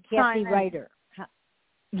Reader and Cassie Writer.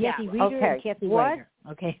 Cassie Reader and Cassie Writer.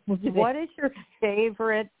 Okay. What is your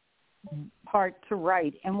favorite part to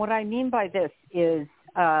write? And what I mean by this is,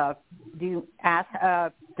 do you ask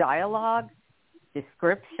dialogue,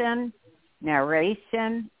 description,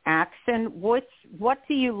 narration, action? What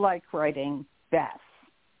do you like writing best?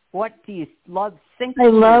 What do you love? I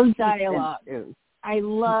love dialogue. I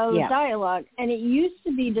love dialogue. And it used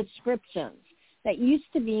to be descriptions. That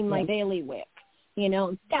used to be my bailiwick.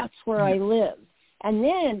 That's where I live. And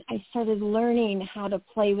then I started learning how to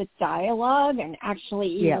play with dialogue and actually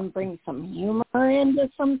even bring some humor into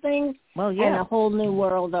something. Well, yeah. And a whole new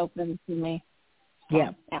world opened to me.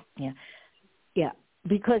 Yeah.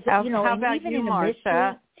 Because, how and about even you, in the Marsha?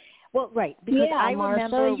 mystery, well, right. Because I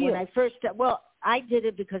remember Marsha, when I first, I did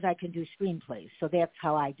it because I can do screenplays, so that's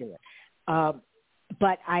how I do it.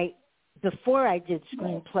 But before I did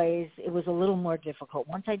screenplays, it was a little more difficult.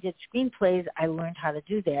 Once I did screenplays, I learned how to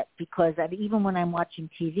do that because even when I'm watching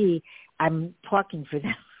TV, I'm talking for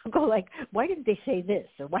them. I go like, why didn't they say this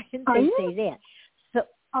or why didn't they say that? So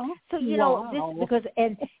this because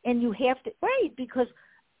and you have to because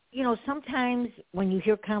sometimes when you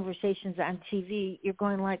hear conversations on TV, you're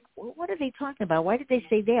going like, well, what are they talking about? Why did they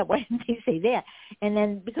say that? Why didn't they say that? And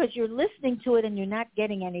then because you're listening to it and you're not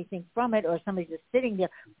getting anything from it, or somebody's just sitting there.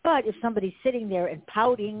 But if somebody's sitting there and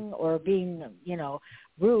pouting or being,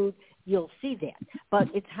 rude, you'll see that. But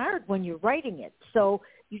it's hard when you're writing it. So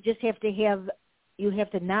you just have to have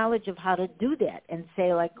the knowledge of how to do that and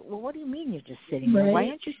say like, well, what do you mean you're just sitting there? Why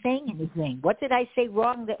aren't you saying anything? What did I say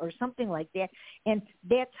wrong or something like that? And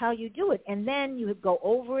that's how you do it. And then you go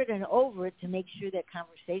over it and over it to make sure that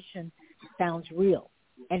conversation sounds real.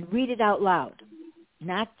 And read it out loud,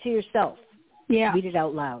 not to yourself. Yeah. Read it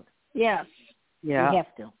out loud. Yes. Yeah. You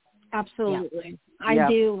have to. Absolutely. Yeah. I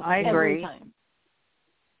do. I agree. Every time.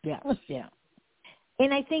 Yeah.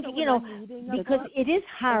 And I think, because it is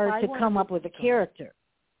hard to come up with a character.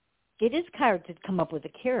 It is hard to come up with a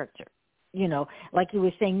character. Like you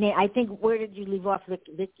were saying, I think, where did you leave off,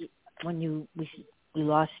 Vicky, when we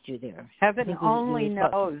lost you there? Heaven only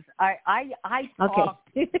knows. I talked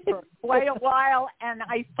for quite a while, and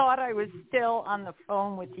I thought I was still on the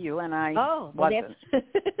phone with you, and I wasn't.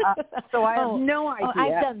 So I have no idea.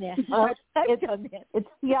 I've done that. It's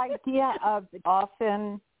the idea of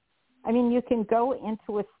often... you can go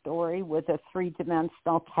into a story with a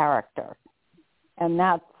three-dimensional character, and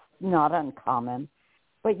that's not uncommon.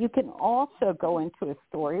 But you can also go into a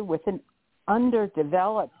story with an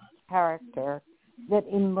underdeveloped character that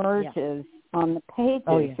emerges on the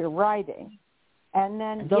pages you're writing. And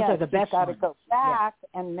then, those are the best you've got to ones. go back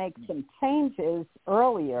and make some changes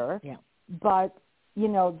earlier. Yeah. But,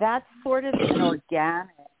 that's sort of an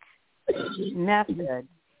organic method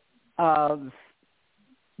of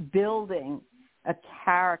building a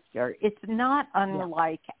character. It's not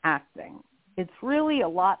unlike acting. It's really a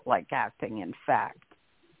lot like acting, in fact.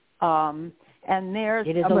 And there's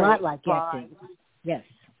it is a lot like acting. Yes,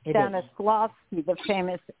 it Stanislavski, the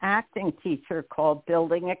famous acting teacher, called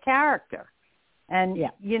Building a Character. And,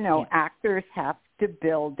 actors have to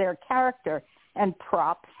build their character, and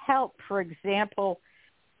props help. For example,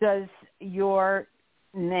 does your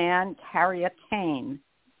man carry a cane?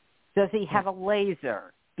 Does he have a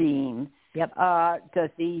laser beam? Yep.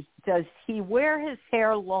 Does he wear his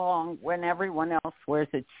hair long when everyone else wears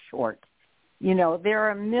it short? There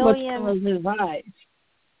are a million. What's his eyes?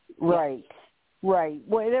 Right.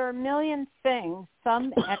 Well, there are a million things,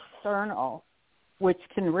 some external, which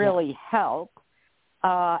can really help,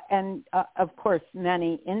 and of course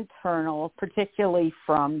many internal, particularly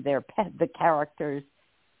from the character's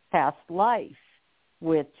past life,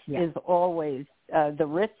 which is always the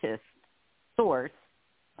richest source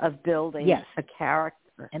of building a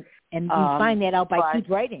character. And you find that out by keep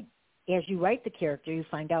writing. As you write the character, you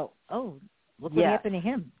find out, look what happened to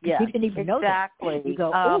him. Yeah, you didn't even know that. You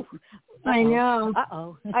go, I know.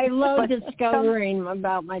 Uh-oh. I love discovering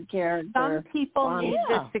about my character. Some people need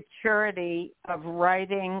the security of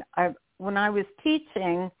writing. When I was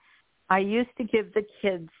teaching, I used to give the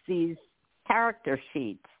kids these character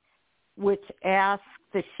sheets, which ask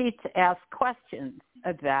questions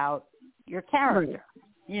about your character.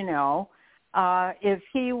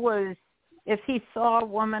 If he saw a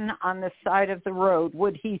woman on the side of the road,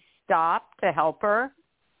 would he stop to help her,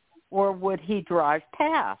 or would he drive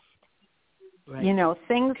past? Right.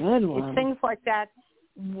 Things like that.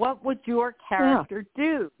 What would your character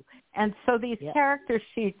do? And so these character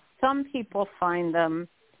sheets, some people find them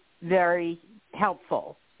very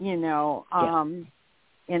helpful in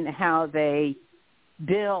how they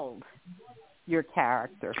build your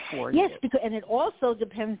character for you. Yes, and it also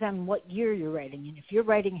depends on what year you're writing. And if you're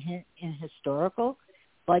writing in historical,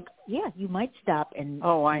 like, you might stop and,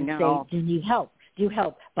 and say, do you need help? Do you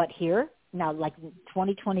help? But here, now, like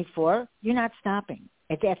 2024, you're not stopping.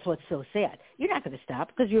 And that's what's so sad. You're not going to stop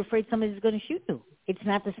because you're afraid somebody's going to shoot you. It's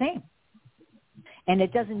not the same. And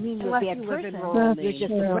it doesn't mean you're a bad person. You're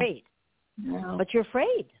just afraid. No. But you're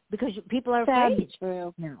afraid because people are afraid. That's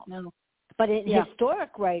true. No. But in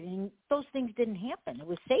historic writing, those things didn't happen. It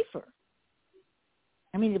was safer.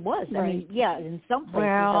 I mean, it was. Right. I mean, in some places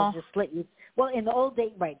they'll just slit you. Well, in the old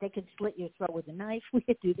days, they could slit your throat with a knife. We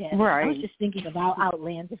could do that. Right. I was just thinking about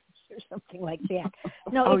Outlanders or something like that.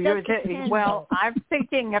 No, I'm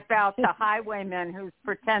thinking about the highwayman who's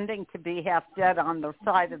pretending to be half dead on the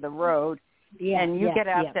side of the road, and you get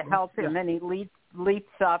out to help him, and he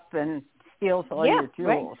leaps up and steals all your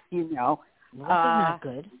jewels. Well, this is not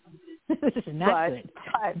good. This is not good.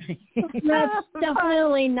 That's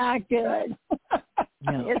definitely not good.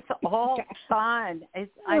 No. It's all fun.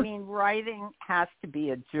 I mean, writing has to be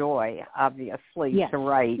a joy, obviously, to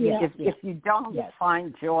write. If you don't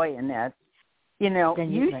find joy in it,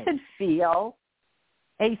 you should feel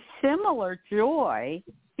a similar joy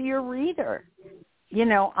to your reader.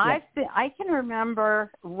 I can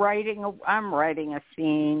remember I'm writing a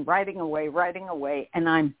scene, writing away, and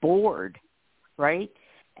I'm bored, right?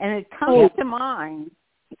 And it comes to mind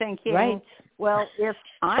thinking, well, if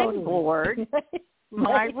I'm bored,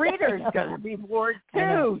 my reader's going to be bored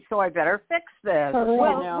too, so I better fix this.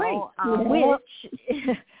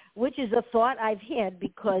 Which is a thought I've had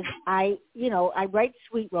because I write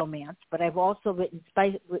sweet romance, but I've also written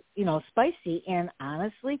spicy, and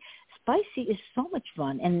honestly, spicy is so much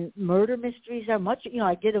fun, and murder mysteries are much.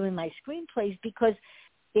 I did them in my screenplays because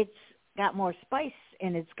it's got more spice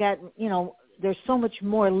and it's got there's so much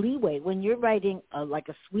more leeway. When you're writing like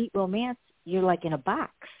a sweet romance, you're like in a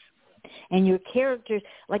box. And your characters,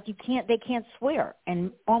 they can't swear,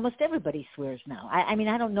 and almost everybody swears now. I mean,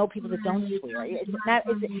 I don't know people that don't swear.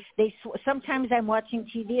 Sometimes I'm watching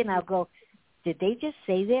TV and I'll go, did they just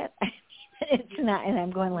say that? It's not, and I'm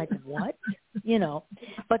going like, what?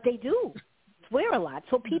 But they do swear a lot.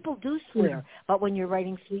 So people do swear. But when you're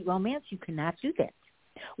writing sweet romance, you cannot do that,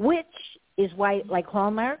 which is why, like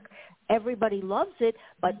Hallmark, everybody loves it.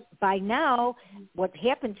 But by now, what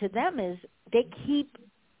happened to them is they keep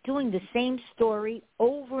doing the same story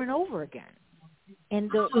over and over again. And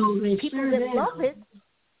the people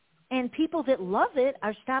that love it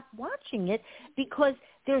are stopped watching it because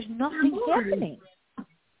there's nothing happening.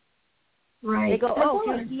 Right. They go,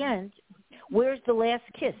 here's the end. Where's the last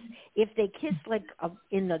kiss? If they kiss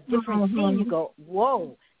in a different scene, you go,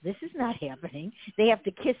 whoa, this is not happening. They have to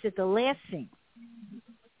kiss at the last scene.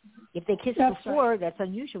 If they kiss before, that's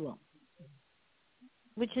unusual.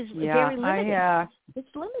 Which is very limited.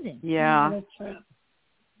 It's limiting. Yeah. That's true.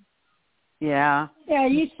 Yeah. Yeah, I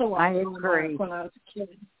used to watch agree. when I was a kid.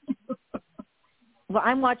 Well,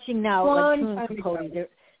 I'm watching now Truman Capote.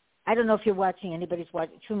 I don't know if you're watching, anybody's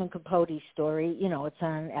watching Truman Capote's story. It's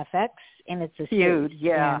on FX, and it's a huge,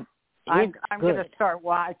 I'm going to start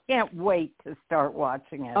I can't wait to start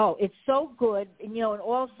watching it. Oh, it's so good. And, and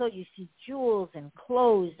also you see jewels and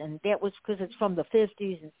clothes, and that was because it's from the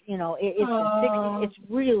 50s. And, it's the 60s. It's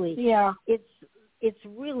really, it's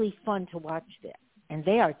really fun to watch that. And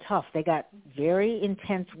they are tough. They got very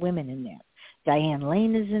intense women in that. Diane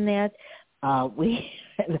Lane is in that.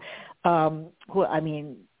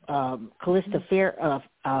 Callista Fair.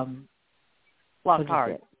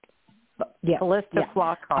 Flockhart. Callista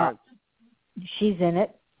Flockhart. She's in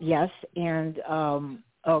it, yes, and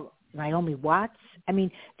Naomi Watts. I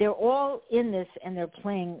mean, they're all in this, and they're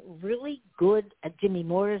playing really good. Jimmy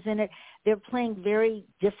Moore is in it. They're playing very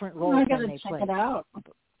different roles than they play. I got to check it out.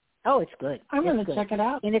 Oh, it's good. I'm going to check it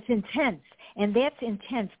out. And it's intense, and that's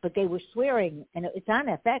intense, but they were swearing, and it's on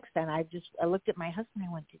FX, and I looked at my husband, and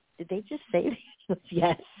I went, did they just say that?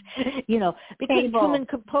 Yes. Because Truman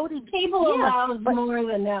Capote. Cable allows more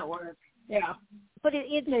than network. Yeah. But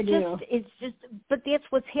it's just, but that's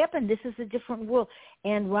what's happened. This is a different world.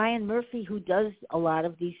 And Ryan Murphy, who does a lot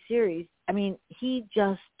of these series, I mean, he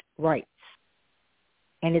just writes.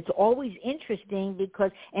 And it's always interesting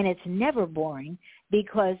and it's never boring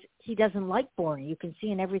because he doesn't like boring. You can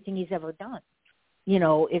see in everything he's ever done.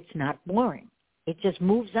 It's not boring. It just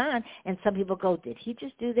moves on. And some people go, did he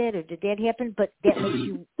just do that or did that happen? But that makes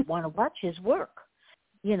you want to watch his work,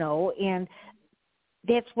 and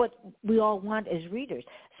that's what we all want as readers.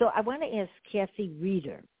 So I want to ask Kathy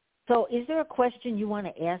Reeder. So is there a question you want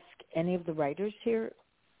to ask any of the writers here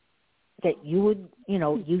that you would,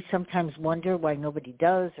 you sometimes wonder why nobody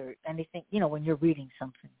does or anything, when you're reading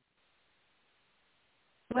something?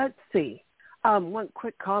 Let's see. One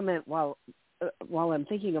quick comment while I'm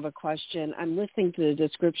thinking of a question. I'm listening to the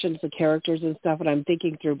descriptions of characters and stuff, and I'm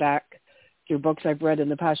thinking through books I've read in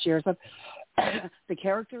the past year or something. The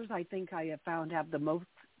characters I think I have found have the most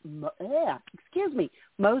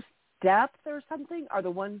depth or something are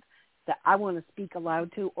the ones that I want to speak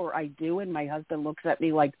aloud to, or I do, and my husband looks at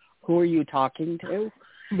me like, who are you talking to?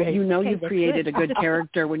 Right. You've created a good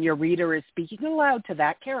character when your reader is speaking aloud to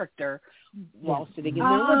that character while sitting in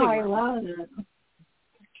their living room. I love it.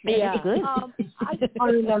 Yeah. Good. I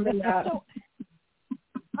remember that. So,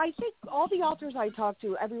 I think all the authors I talk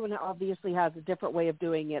to, everyone obviously has a different way of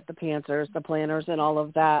doing it, the pantsers, the planners, and all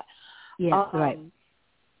of that. Yeah, right.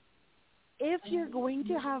 If you're going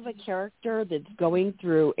to have a character that's going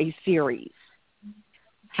through a series,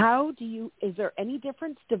 is there any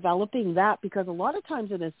difference developing that? Because a lot of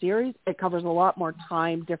times in a series, it covers a lot more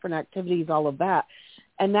time, different activities, all of that.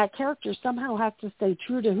 And that character somehow has to stay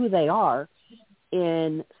true to who they are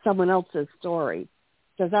in someone else's story.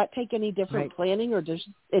 Does that take any different planning, or does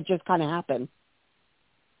it just kind of happen?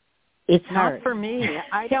 It's not hard. for me.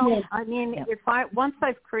 Once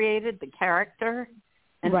I've created the character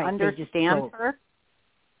and understand her,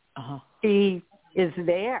 she is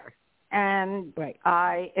there. And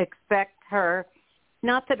I expect her,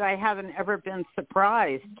 not that I haven't ever been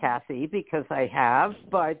surprised, Kathy, because I have,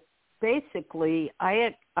 but basically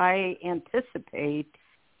I anticipate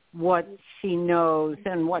what she knows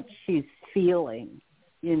and what she's feeling,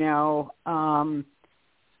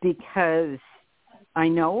 because I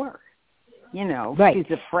know her.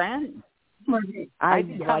 She's a friend. I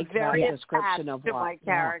like very that description of my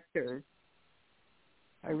characters.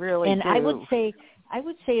 I really do. I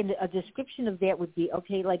would say a description of that would be,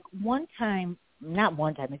 okay, like not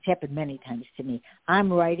one time, it's happened many times to me.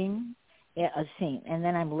 I'm writing a scene, and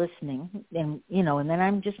then I'm listening, and then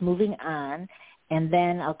I'm just moving on, and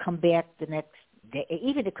then I'll come back the next day.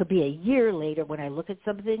 Even it could be a year later when I look at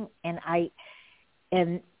something, and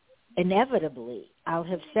inevitably I'll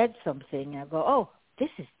have said something, and I'll go, oh, this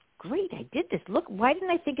is great, I did this. Look, why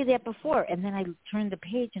didn't I think of that before? And then I turn the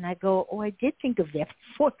page and I go, oh, I did think of that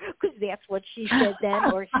before, because that's what she said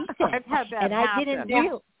then or he said. I've had that happen. I didn't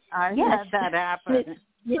realize. I've had that happen.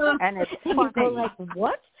 And it's funny. You go like,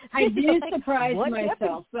 what? I do surprise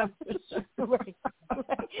myself. Right.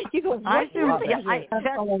 You go, I do. That's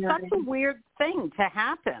such a weird thing to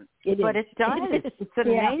happen. It does. It's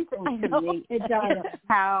amazing to me. It does.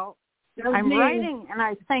 How I'm writing and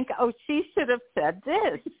I think, oh, she should have said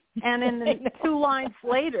this. And in the 2 lines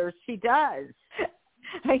later, she does.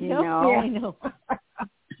 I know.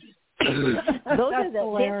 Those are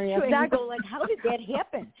hilarious. I go like, how did that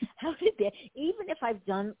happen? How did that? Even if I've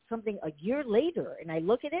done something a year later and I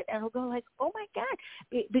look at it and I'll go like, oh my God,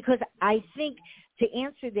 because I think to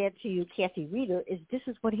answer that to you, Kathy Reader, is this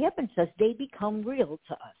is what happens to us. They become real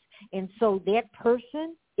to us, and so that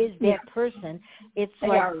person is that person. It's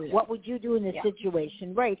like, what would you do in this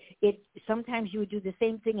situation? Right. Sometimes you would do the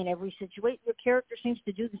same thing in every situation. Your character seems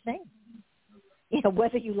to do the same.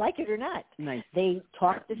 Whether you like it or not. Nice. They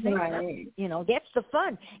talk the same. Right. That's the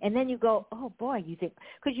fun. And then you go, oh, boy, you think,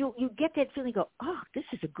 because you get that feeling, go, oh, this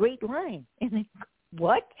is a great line. And then,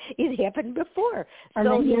 what? It happened before. And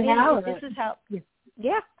so then this is how,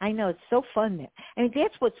 I know. It's so fun. I mean,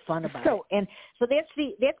 that's what's fun about it. And so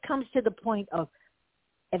that comes to the point of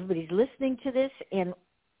everybody's listening to this, and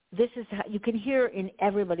this is how you can hear in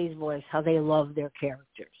everybody's voice how they love their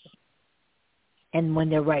characters and when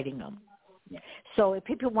they're writing them. So if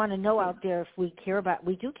people want to know out there if we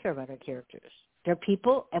do care about our characters. They're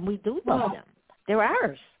people, and we do love them. They're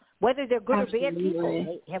ours. Whether they're good or bad people,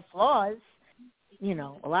 they have flaws. A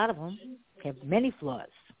lot of them have many flaws.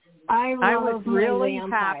 I was really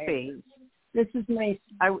happy. This is my...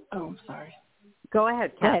 I'm sorry. Go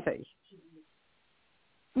ahead, Kathy.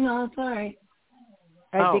 No, it's all right.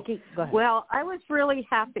 Vicki, go ahead. Well, I was really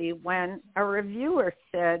happy when a reviewer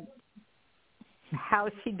said how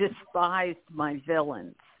she despised my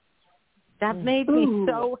villains. That made me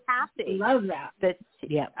so happy. Love that. That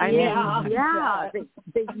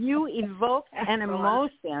you evoke an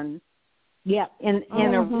emotion in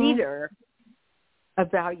a reader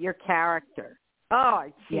about your character. Oh,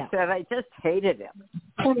 she said, I just hated him.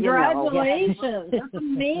 Congratulations. That's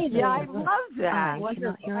amazing. Yeah, I love that.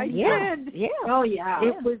 I did. Yeah. Oh, yeah.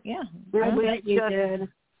 It was,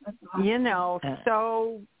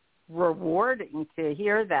 so rewarding to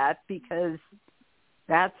hear that, because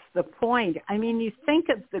that's the point. I mean, you think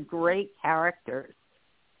of the great characters,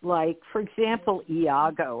 like, for example,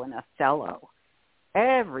 Iago and Othello.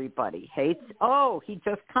 everybody hates. Oh, he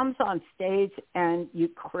just comes on stage and you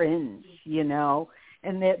cringe, you know.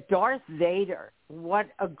 And that Darth Vader, what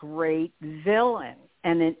a great villain,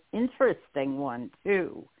 and an interesting one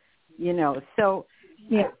too, you know. So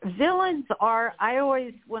villains are. I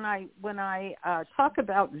always when I talk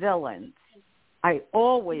about villains, I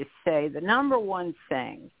always say the number one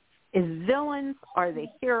thing is villains are the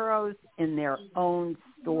heroes in their own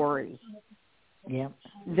story. Yeah,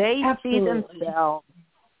 they Absolutely. see themselves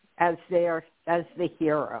as the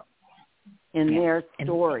hero in their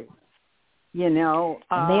story. You know,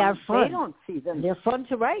 and they are fun. They don't see them. They're fun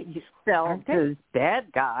to write. Themselves as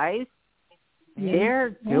bad guys. Yeah. They're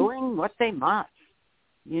doing what they must.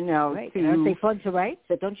 You know, right. Aren't they fun to write?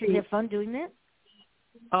 So don't you have fun doing that?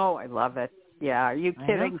 Oh, I love it. Yeah, are you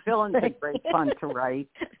kidding? Villains are great fun to write.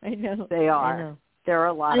 I know. They are. I know. They're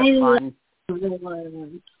a lot of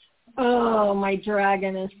fun. Oh, my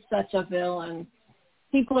dragon is such a villain.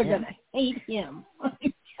 People are going to hate him.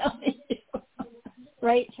 I'm telling you.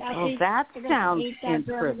 Right, Kathy? Oh, that sounds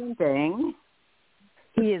interesting.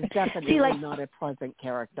 He is definitely not a pleasant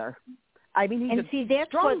character. I mean, he's a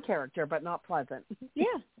strong character, but not pleasant. Yeah,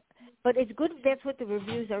 but it's good. That's what the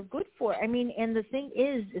reviews are good for. I mean, and the thing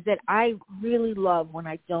is that I really love when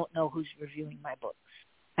I don't know who's reviewing my books.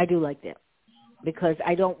 I do like that because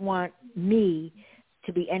I don't want me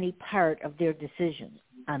to be any part of their decision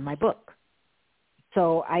on my book.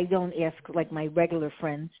 So I don't ask like my regular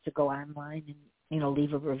friends to go online and, you know,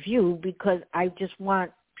 leave a review because I just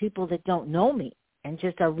want people that don't know me and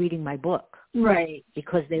just are reading my book. Right.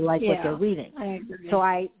 Because they like what they're reading. I agree. So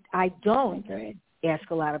I don't ask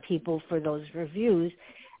a lot of people for those reviews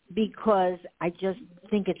because I just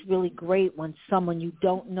think it's really great when someone you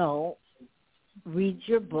don't know reads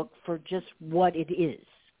your book for just what it is,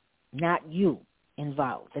 not you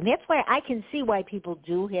involved. And that's why I can see why people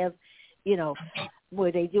do have, you know,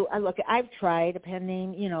 where they do. Look, I've tried a pen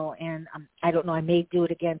name, you know, and I don't know. I may do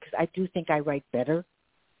it again because I do think I write better.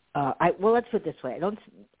 Well, let's put it this way.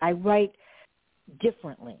 I write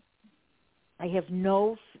differently. I have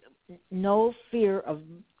no fear of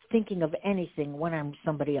thinking of anything when I'm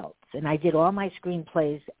somebody else. And I did all my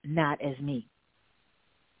screenplays not as me.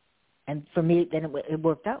 And for me, then it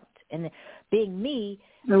worked out. And being me,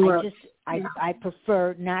 I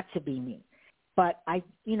prefer not to be me. But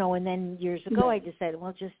you know, and then years ago I decided,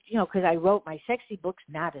 well, just, you know, because I wrote my sexy books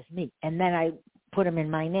not as me. And then I put them in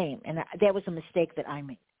my name. And that was a mistake that I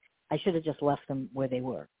made. I should have just left them where they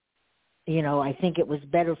were. You know, I think it was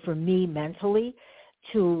better for me mentally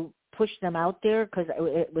to push them out there because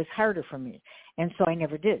it was harder for me. And so I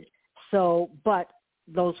never did. So, but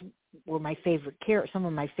those were my favorite some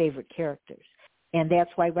of my favorite characters. And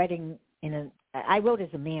that's why writing I wrote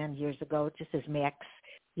as a man years ago, just as Max,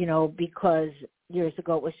 you know, because years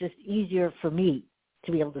ago it was just easier for me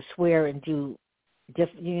to be able to swear and do,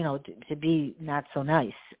 you know, to be not so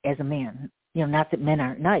nice as a man. You know, not that men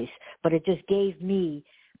aren't nice, but it just gave me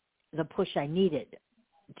the push I needed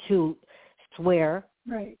to swear.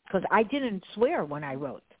 Right. Because I didn't swear when I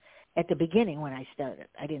wrote. At the beginning when I started,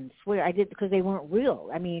 I didn't swear. I did because they weren't real.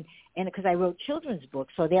 I mean, and because I wrote children's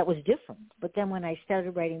books, so that was different. But then when I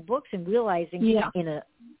started writing books and realizing even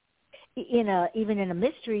in a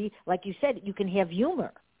mystery, like you said, you can have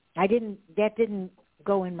humor. That didn't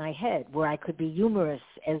go in my head where I could be humorous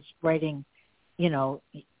as writing, you know,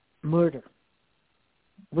 murder,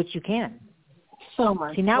 which you can. So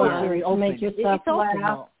much. See, now it's very open. Make yourself it's open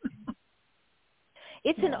laugh.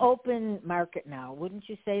 It's an open market now, wouldn't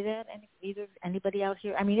you say that? Anybody out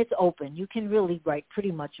here? I mean, it's open. You can really write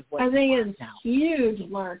pretty much of what you want now. I think it's huge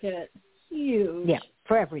market. Huge. Yeah,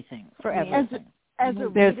 for everything. For everything.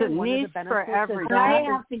 There's a need for everything. I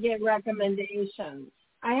have to get recommendations.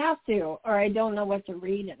 I have to, or I don't know what to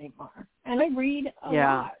read anymore. And I read a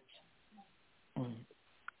lot.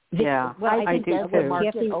 Yeah, well, I do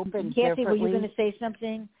too. Kathy, were you going to say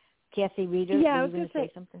something? Kathy Reader, yeah, were you going to say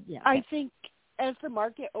something? Yeah. I think as the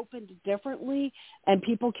market opened differently and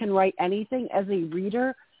people can write anything as a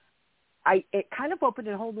reader, it kind of opened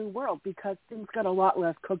a whole new world because things got a lot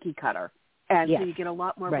less cookie cutter. And so you get a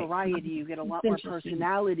lot more variety, you get a lot more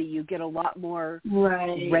personality, you get a lot more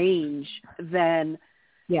range than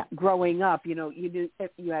growing up. You know, you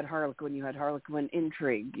had Harlequin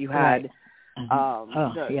Intrigue, you had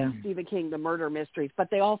Stephen King, the murder mysteries, but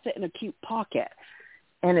they all fit in a cute pocket.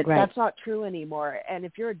 And that's not true anymore. And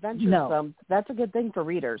if you're adventuresome, that's a good thing for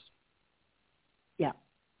readers. Yeah.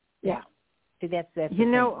 Yeah. See, that's you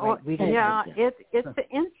know, it's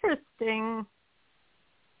interesting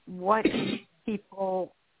what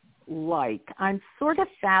people like. I'm sort of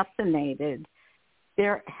fascinated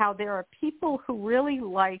how there are people who really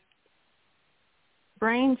like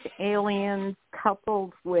strange aliens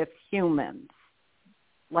coupled with humans,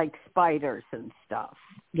 like spiders and stuff.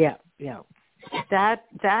 Yeah.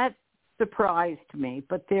 That surprised me,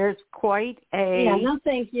 but there's quite a no,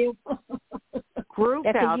 thank you. group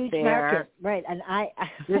That's out a huge there, market, right? And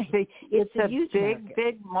it's a huge big, market.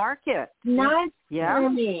 big market. Not for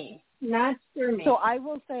me. Not for me. So I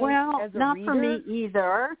will say, well, as a not reader, for me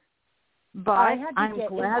either. But I'm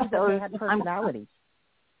glad they had personalities.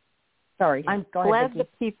 Sorry, I'm go glad ahead,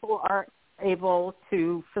 that people are able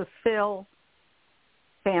to fulfill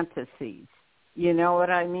fantasies. You know what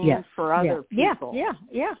I mean? For other people. Yeah.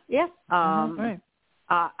 Right.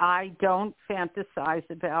 I don't fantasize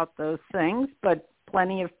about those things, but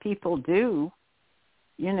plenty of people do.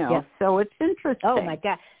 So it's interesting. Oh my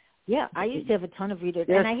God. Yeah, I used to have a ton of readers,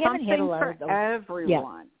 There's and I haven't had a lot of those.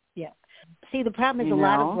 Everyone. Yeah. See, the problem is a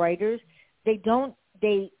lot of writers,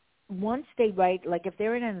 once they write, like if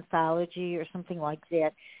they're in an anthology or something like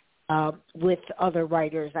that, with other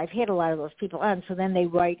writers, I've had a lot of those people on, so then they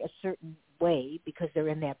write a certain way because they're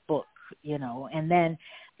in that book, and then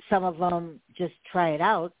some of them just try it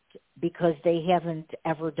out because they haven't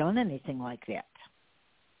ever done anything like that.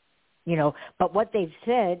 But what they've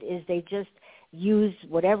said is they just use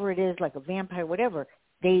whatever it is, like a vampire, whatever.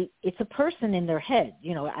 It's a person in their head,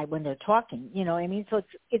 when they're talking, I mean? So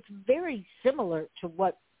it's very similar to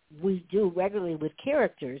what we do regularly with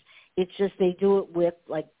characters. It's just they do it with,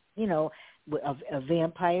 like, a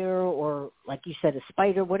vampire or, like you said, a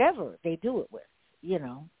spider, whatever they do it with,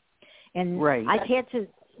 And right. I've had to,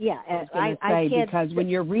 because when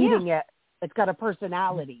you're reading it, it's got a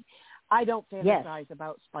personality. I don't fantasize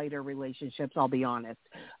about spider relationships, I'll be honest.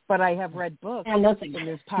 But I have read books in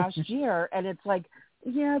this past year, and it's like,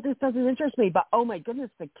 this doesn't interest me. But, oh, my goodness,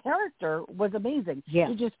 the character was amazing. Yeah.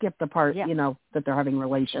 You just skip the part, that they're having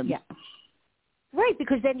relations. Yeah. Right,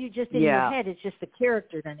 because then you just, in your head, it's just the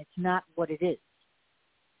character, then it's not what it is.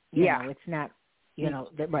 It's not,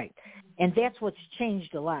 right. And that's what's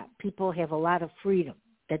changed a lot. People have a lot of freedom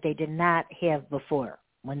that they did not have before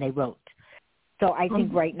when they wrote. So I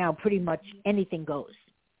think right now pretty much anything goes,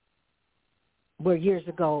 where years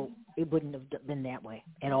ago it wouldn't have been that way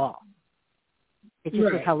at all. It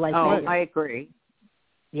just was how life was. I agree.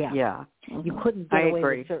 Yeah. You couldn't get away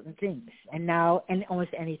with certain things. And now, and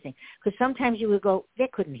almost anything. Because sometimes you would go,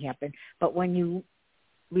 that couldn't happen. But when you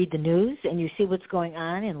read the news and you see what's going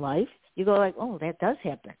on in life, you go like, oh, that does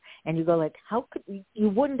happen. And you go like, how could you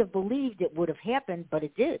wouldn't have believed it would have happened, but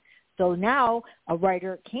it did. So now a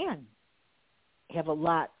writer can have a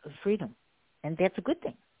lot of freedom. And that's a good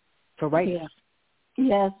thing for writers. Yeah.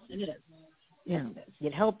 Yes, it is.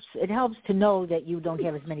 It helps to know that you don't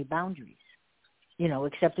have as many boundaries,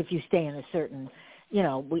 except if you stay in a certain,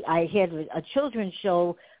 I had a children's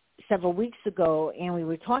show several weeks ago, and we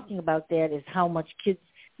were talking about that, is how much kids,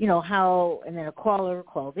 and then a caller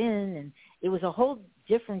called in, and it was a whole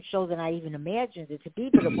different show than I even imagined it to be,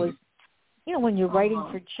 but it was, when you're writing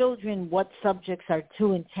for children, what subjects are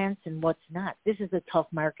too intense and what's not. This is a tough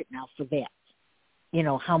market now for that.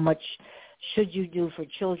 How much should you do for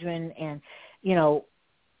children? And,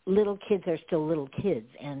 little kids are still little kids,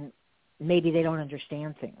 and maybe they don't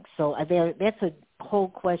understand things. So that's a whole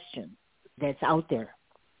question that's out there.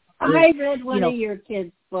 I read one of your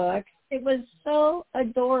kids' books. It was so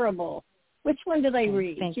adorable. Which one did I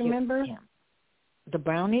read? Do you remember? Yeah. The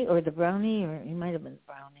Brownie, or it might have been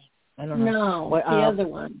Brownie. I don't know. No, the other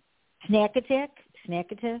one. Snack Attack?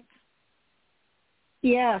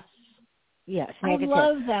 Yes. Yeah, Snack Attack. I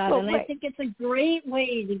love that, and I think it's a great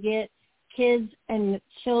way to get kids and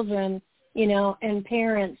children, and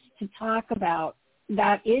parents to talk about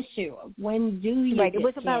that issue of when do you right. Get it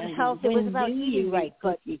was about candy, health. It was about eating right.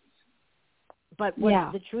 But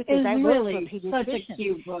the truth is, I really worked for a pediatrician. such a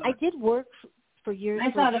cute book. I did work for years.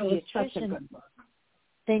 I thought it was such a good book.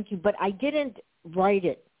 Thank you, but I didn't write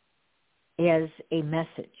it as a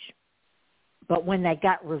message. But when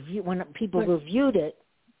when people reviewed it,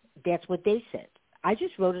 that's what they said. I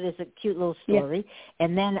just wrote it as a cute little story,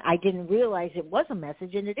 and then I didn't realize it was a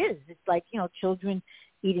message, and it is. It's like, children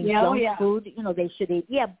eating junk food, they should eat.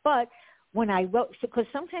 Yeah, but when I wrote, because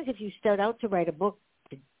sometimes if you start out to write a book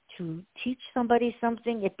to teach somebody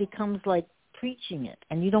something, it becomes like preaching it,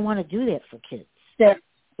 and you don't want to do that for kids. Yeah.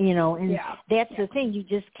 That's the thing. You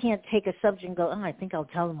just can't take a subject and go, oh, I think I'll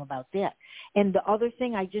tell them about that. And the other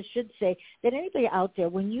thing I just should say, that anybody out there,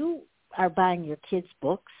 when you are buying your kids'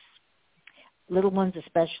 books, little ones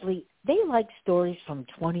especially, they like stories from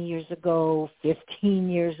 20 years ago, 15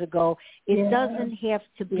 years ago. It doesn't have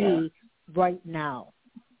to be right now.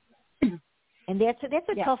 And that's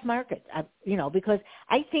a tough market, because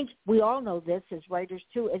I think we all know this as writers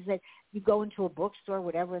too, is that you go into a bookstore,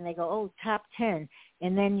 whatever, and they go, oh, top 10.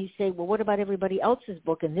 And then you say, well, what about everybody else's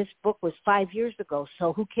book? And this book was 5 years ago,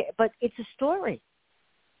 so who cares? But it's a story.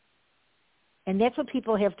 And that's what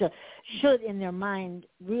people should in their mind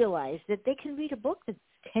realize, that they can read a book that's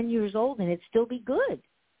 10 years old and it still be good.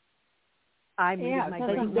 I read my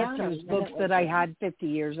grandmother's books that I had 50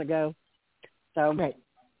 years ago. So. Right.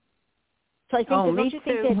 So I think don't you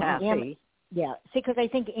think that because I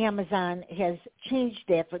think Amazon has changed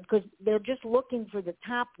that, because they're just looking for the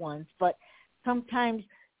top ones. But sometimes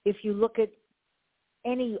if you look at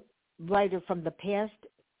any writer from the past,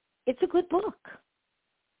 it's a good book.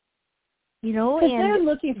 Because they're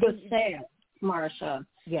looking for sales, Marsha.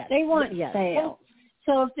 Yes. They want sales.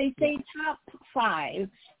 So if they say top 5,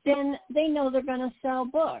 then they know they're going to sell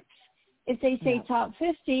books. If they say top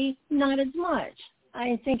 50, not as much.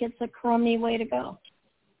 I think it's a crummy way to go.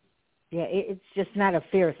 Yeah, it's just not a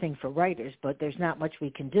fair thing for writers, but there's not much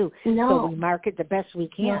we can do. No. So we market the best we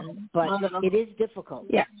can, but it is difficult.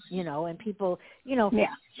 Yeah. And people,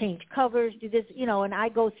 change covers, do this, and I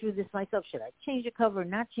go through this myself. Should I change a cover,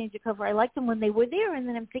 not change a cover? I liked them when they were there, and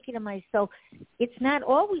then I'm thinking to myself, it's not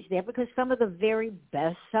always there, because some of the very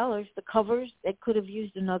best sellers, the covers, they could have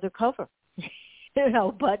used another cover.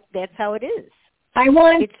 But that's how it is. I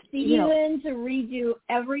want Steven to redo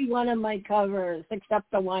every one of my covers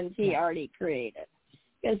except the ones he already created,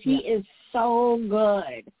 because he is so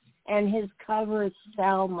good, and his covers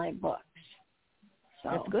sell my books. So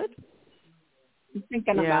that's good. I'm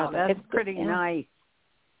thinking about it. That's pretty nice.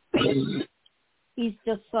 He's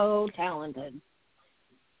just so talented.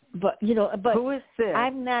 But who is this?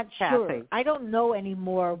 I'm not sure. I don't know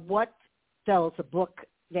anymore what sells a book,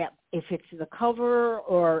 that if it's the cover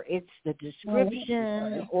or it's the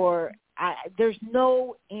description there's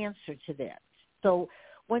no answer to that. So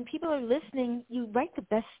when people are listening, you write the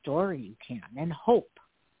best story you can and hope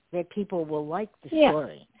that people will like the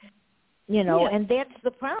story, and that's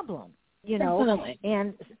the problem, Definitely.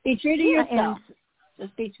 And be true to yourself.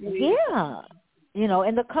 Just be true to yourself.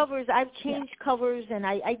 And the covers, I've changed covers, and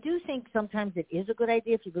I do think sometimes it is a good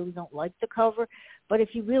idea if you really don't like the cover. But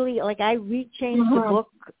if you really, I re-changed the book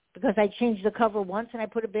because I changed the cover once, and I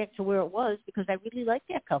put it back to where it was because I really liked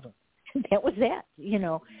that cover. That was that,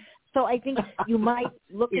 So I think you might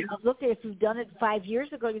look at if you've done it 5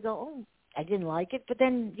 years ago, you go, oh, I didn't like it. But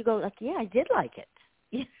then you go, I did like it,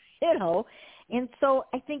 And so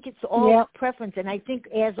I think it's all preference. And I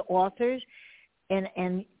think as authors,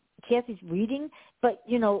 and Kathy's reading, but,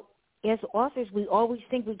 as authors, we always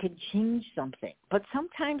think we could change something. But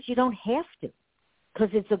sometimes you don't have to, because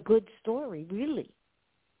it's a good story, really.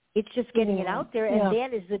 It's just getting it out there, and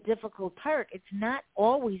that is the difficult part. It's not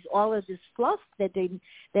always all of this fluff that they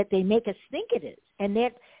make us think it is, and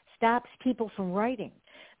that stops people from writing,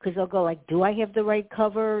 because they'll go do I have the right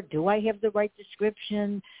cover? Do I have the right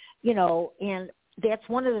description? And that's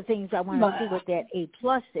one of the things I want to see what that A+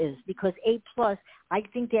 is, because A+, I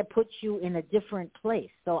think that puts you in a different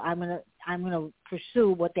place. So I'm gonna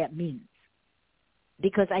pursue what that means,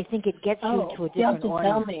 because I think it gets you to a different you have to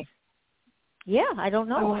audience. Tell me. Yeah, I don't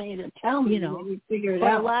know. I want you to tell me. You figure it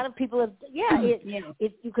out. But a lot of people have.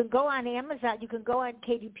 You can go on Amazon, you can go on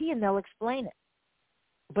KDP, and they'll explain it,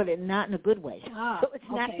 but not in a good way. So it's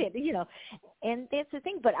not that, And that's the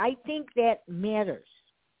thing. But I think that matters,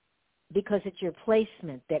 because it's your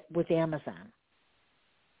placement that with Amazon.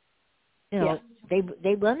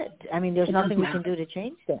 They run it. I mean, there's nothing we can do to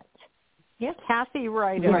change that. Yeah, Kathy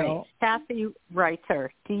Writer. Right. Kathy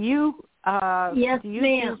Writer. Do you? Yes, do you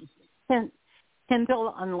ma'am.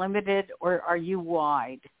 Kindle Unlimited, or are you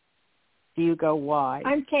wide? Do you go wide?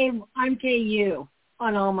 I'm KU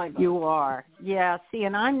on all my books. You are. Yeah. See,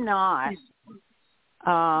 and I'm not.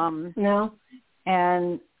 No.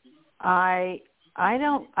 And I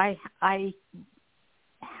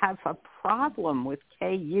have a problem with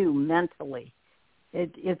KU mentally.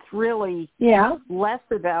 It's really less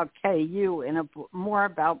about KU and more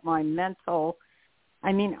about my mental.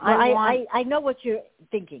 I mean, I know what you're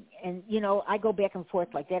thinking, and I go back and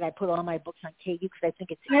forth like that. I put all my books on KU because I think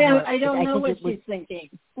it's. I don't know what she's thinking.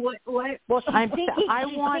 What? Well, I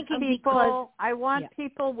want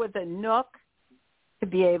people with a Nook to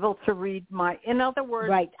be able to read my. In other words,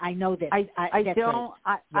 right? I know that.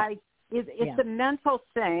 It's a mental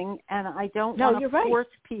thing, and I don't want to force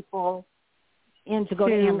people into go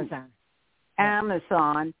to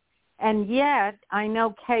Amazon. And yet, I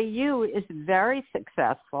know KU is very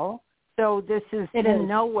successful, so this is in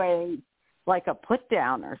no way like a put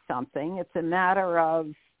down or something. It's a matter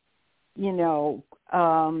of, I go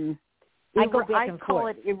back and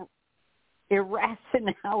forth.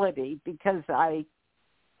 irrationality because I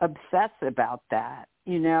obsess about that,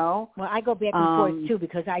 you know? Well, I go back and forth, too,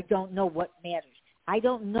 because I don't know what matters. I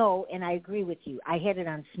don't know, and I agree with you. I had it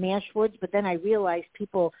on Smashwords, but then I realized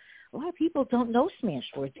a lot of people don't know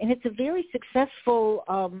Smashwords, and it's a very successful,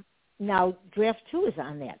 now Draft 2 is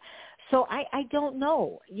on that. So I don't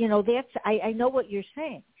know. You know, I know what you're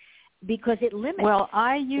saying because it limits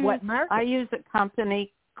I use a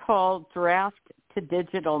company called Draft to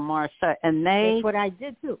Digital, Marsha, and that's what I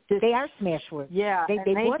did, too. They are Smashwords. Yeah, they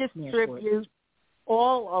distribute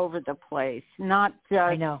all over the place, not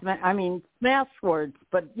just, Smashwords,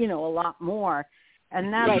 but, you know, a lot more.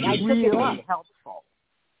 And that's really helpful.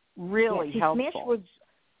 Really helpful. Smashwords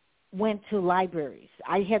went to libraries.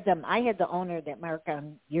 I had the owner that Mark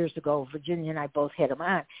on years ago, Virginia and I both had him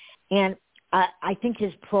on. And I think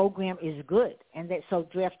his program is good. And so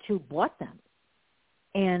Draft 2 bought them.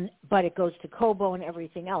 But it goes to Kobo and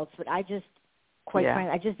everything else. But I just, quite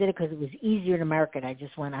frankly, I just did it because it was easier to market. I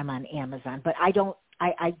just went, I'm on Amazon. But I don't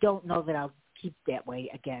know that I'll keep that way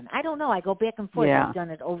again. I don't know. I go back and forth. Yeah. I've done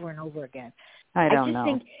it over and over again. I just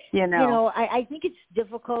think, I think it's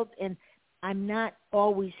difficult, and I'm not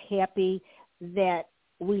always happy that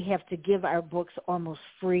we have to give our books almost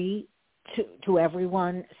free to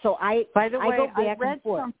everyone. So by the way, I go back and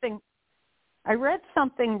forth. I read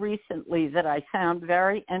something recently that I found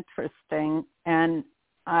very interesting, and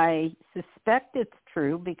I suspect it's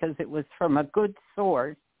true because it was from a good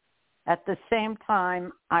source. At the same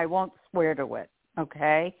time, I won't swear to it,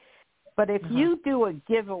 okay? But if you do a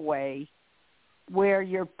giveaway where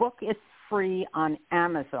your book is free on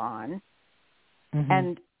Amazon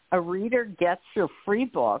and a reader gets your free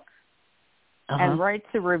book and writes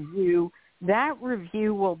a review, that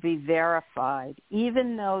review will be verified.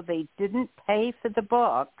 Even though they didn't pay for the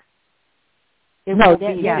book, it will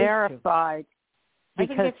be verified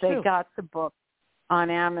because they got the book on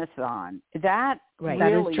Amazon. That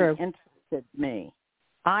really interested me.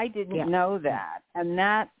 I didn't know that. And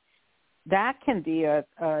that can be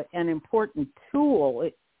an important tool.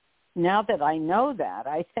 Now that I know that,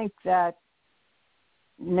 I think that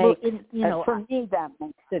makes, for me, that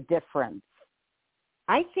makes a difference.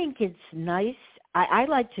 I think it's nice. I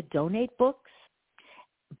like to donate books,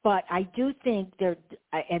 but I do think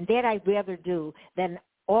and that I'd rather do than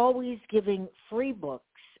always giving free books,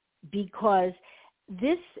 because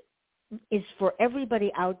this is for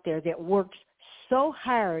everybody out there that works so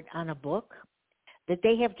hard on a book that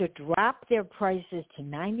they have to drop their prices to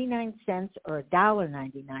 99 cents or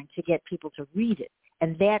 $1.99 to get people to read it.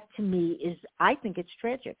 And that, to me, I think it's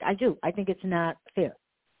tragic. I do. I think it's not fair.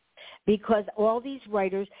 Because all these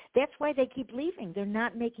writers, that's why they keep leaving. They're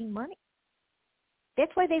not making money.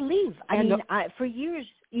 That's why they leave. For years,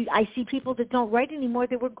 I see people that don't write anymore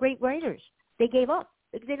that were great writers. They gave up.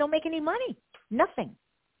 They don't make any money. Nothing.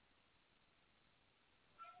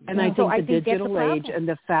 And I think the digital age and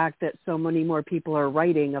the fact that so many more people are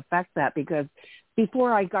writing affects that, because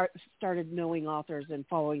before I started knowing authors and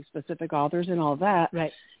following specific authors and all that,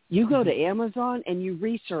 you go to Amazon and you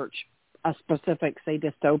research a specific, say,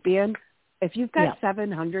 dystopian. If you've got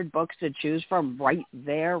 700 books to choose from right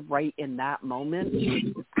there, right in that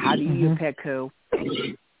moment, how do you pick who?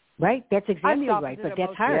 Right, that's exactly right, but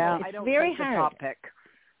that's hard. Yeah. It's very hard. Top pick.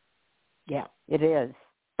 Yeah, it is.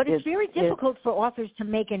 But it's very difficult for authors to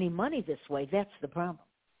make any money this way. That's the problem.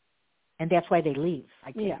 And that's why they leave.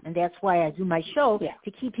 And that's why I do my show,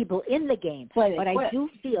 to keep people in the game. But I do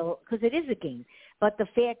feel, because it is a game, but the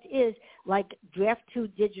fact is, like Draft 2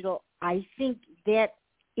 Digital, I think that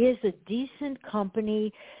is a decent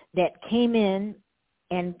company that came in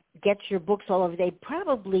and gets your books all over. They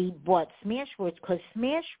probably bought Smashwords, because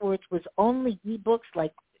Smashwords was only ebooks,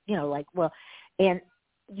 and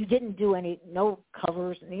you didn't do no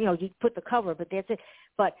covers. You put the cover, but that's it.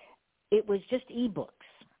 But it was just ebooks.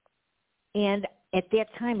 And at that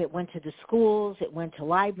time, it went to the schools, it went to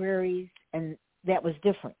libraries, and that was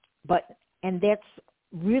different. And that's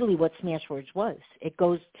really what Smashwords was. It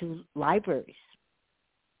goes to libraries.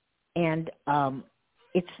 And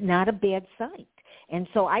it's not a bad site. And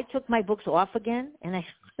so I took my books off again, and I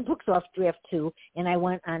took my books off Draft 2, and I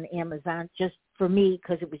went on Amazon just for me,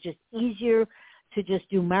 because it was just easier to just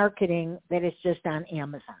do marketing that it's just on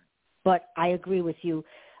Amazon. But I agree with you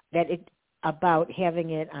that about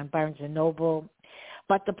having it on Barnes & Noble.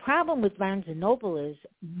 But the problem with Barnes & Noble is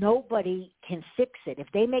nobody can fix it. If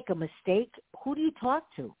they make a mistake, who do you talk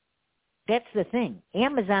to? That's the thing.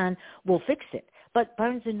 Amazon will fix it. But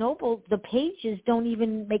Barnes & Noble, the pages don't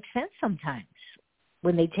even make sense sometimes.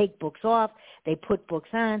 When they take books off, they put books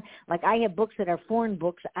on. Like I have books that are foreign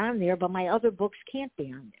books on there, but my other books can't be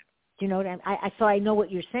on there. Do you know what I mean? So I know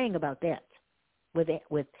what you're saying about that. With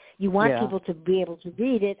you want people to be able to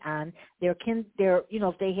read it on their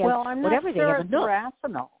if they have whatever they have a nook.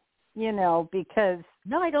 Rational, because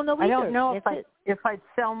no, I don't know either. I don't know if I'd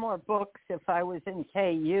sell more books if I was in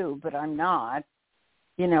KU, but I'm not.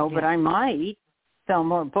 But I might sell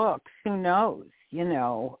more books. Who knows?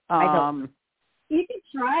 I don't. You can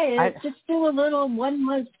try it. Just do a little 1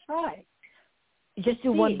 month try. Just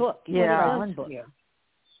do one book. You do one book.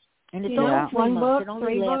 And it's only 3 months. It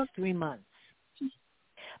only lasts 3 months.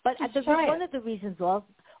 But one of the reasons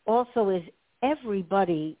also is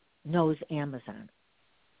everybody knows Amazon.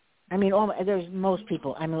 I mean, there's most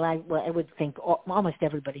people. I mean, I would think almost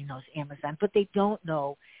everybody knows Amazon, but they don't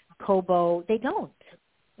know Kobo. They don't,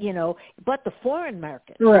 But the foreign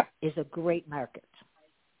market is a great market.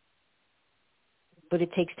 But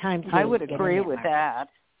it takes time to I would agree with that.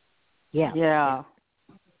 Yeah.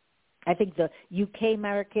 I think the UK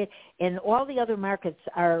market and all the other markets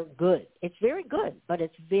are good. It's very good, but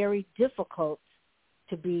it's very difficult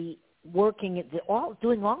to be working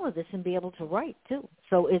doing all of this and be able to write too.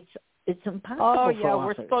 So it's impossible. Oh yeah, for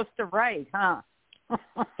authors. We're supposed to write, huh?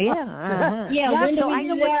 Yeah. Yeah. So I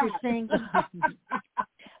know what you're saying,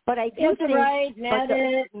 but I do think write and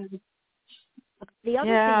edit. The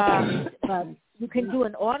other thing is you can do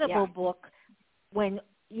an Audible book when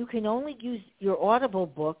you can only use your Audible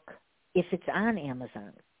book if it's on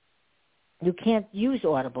Amazon. You can't use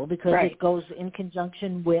Audible because it goes in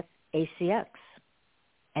conjunction with ACX.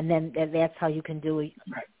 And then that's how you can do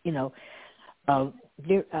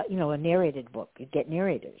a narrated book. You get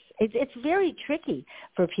narrators. It's very tricky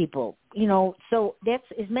for people, So that's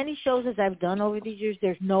as many shows as I've done over these years.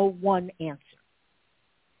 There's no one answer.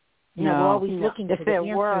 We're always looking for the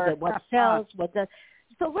answer that what sells, what does.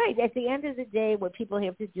 So at the end of the day, what people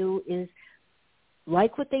have to do is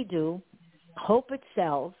like what they do, hope it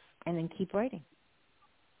sells, and then keep writing.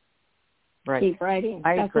 Right. Keep writing.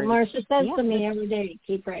 That's agree. what Marsha says to me every day.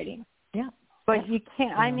 Keep writing. Yeah. But you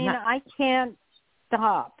can't. I can't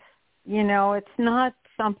stop. It's not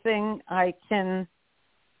something I can.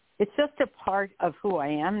 It's just a part of who I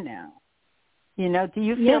am now. Do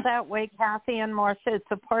you feel that way, Kathy and Marsha? It's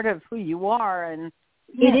a part of who you are, and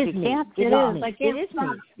it is me. It is. I can't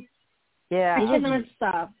stop. Yeah. I cannot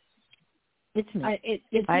stop. It's me.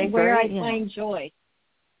 It's where I find joy.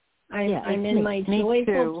 I'm in my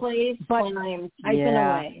joyful place when I'm typing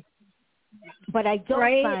away. But I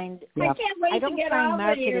don't find. I can't wait to get off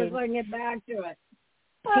of here so I can get back to it.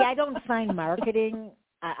 See, I don't find marketing.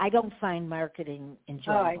 I don't find marketing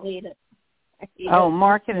enjoyable. Oh, I hate it.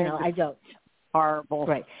 Marketing. I don't. Horrible.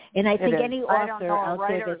 Right. And I think any author out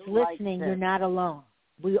there that's listening, you're not alone.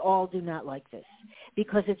 We all do not like this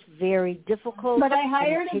because it's very difficult. But I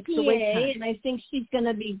hired a PA, and I think she's going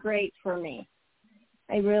to be great for me.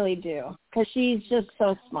 I really do, because she's just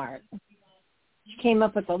so smart. She came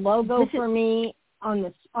up with a logo for me on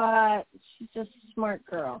the spot. She's just a smart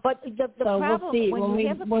girl. But the problem we'll see. when you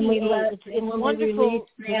have a PA, it's wonderful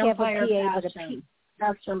to have a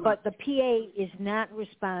PA, but the PA is not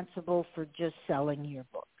responsible for just selling your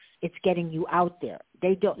books. It's getting you out there.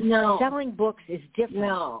 They don't. No. Selling books is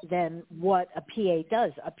different than what a PA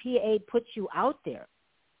does. A PA puts you out there.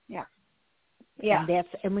 Yeah. Yeah. And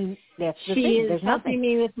that's the she thing. Is There's helping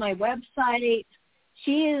me with my website.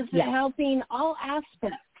 She is helping all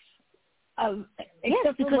aspects of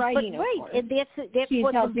except for writing. Of course. And that's she's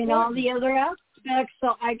what's helping important. all the other aspects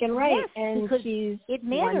so I can write. Yes, and it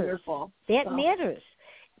matters. Wonderful. That matters.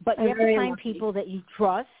 But you have to find people that you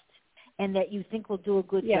trust and that you think will do a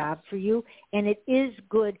good job for you. And it is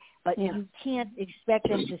good, but you can't expect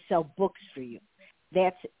them to sell books for you.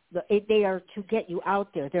 They are to get you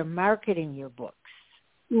out there. They're marketing your books.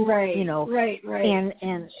 Right. Right.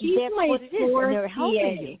 And she's that's my what it is. fourth And they're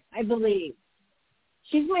helping PA, you. I believe.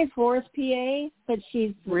 She's my fourth PA, but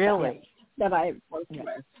she's the best that I've worked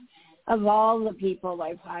with. Of all the people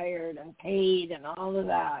I've hired and paid and all of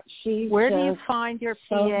that, Where do you find your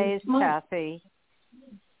PAs, Kathy?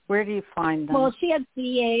 Where do you find them? Well, she had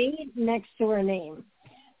PA next to her name.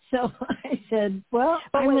 So I said, well,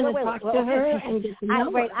 I'm going to talk to her and get to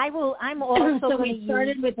know her. I'm also so going to we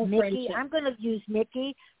started use with a Mickey. friendship. I'm going to use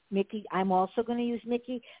Mickey. I'm also going to use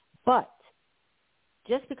Mickey. But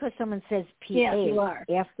just because someone says PA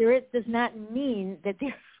after it does not mean that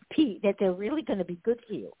they're really going to be good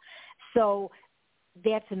for you. So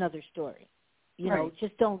that's another story.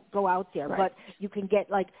 Just don't go out there. Right. But you can get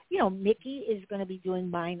Mickey is going to be doing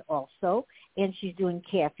mine also, and she's doing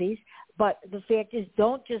Kathy's. But the fact is,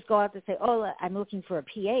 don't just go out and say, oh, I'm looking for a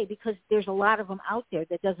PA, because there's a lot of them out there.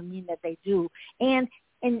 That doesn't mean that they do. And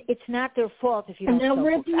it's not their fault if you don't sell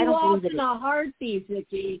books. I don't believe it. In a heartbeat,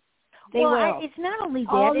 Vicky. It's not only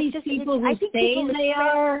that. All it's these just, people who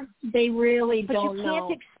they really don't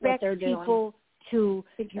know what they're doing. You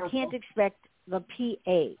can't expect the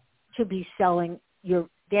PA to be selling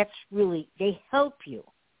they help you.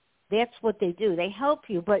 That's what they do. They help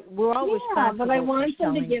you, but we're all responsible. But I want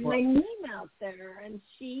them to get books. my name out there, and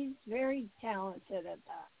she's very talented at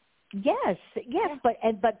that. Yes,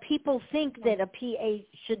 but people think that a PA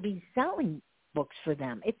should be selling books for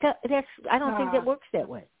them. I don't think that works that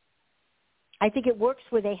way. I think it works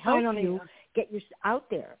where they help you get out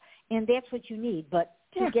there, and that's what you need. But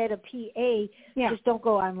to get a PA, just don't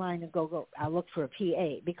go online and go. I'll look for a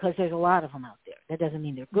PA because there's a lot of them out there. That doesn't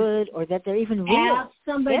mean they're good or that they're even real. Ask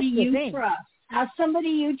somebody you trust. Ask somebody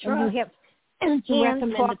you trust and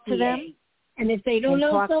recommend talk a to PA. them. And if they don't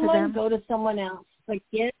know someone, go to someone else. But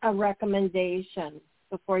get a recommendation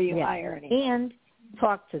before you hire anyone. And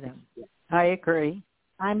talk to them. I agree.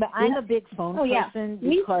 I'm a big phone person because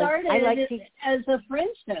we started I like as a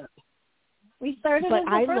friendship. We started as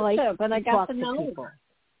a friendship, and I got to know people.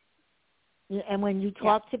 And when you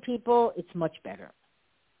talk to people, it's much better.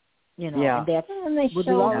 And that's they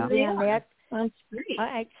show that. That's great. All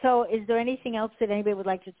right. So, is there anything else that anybody would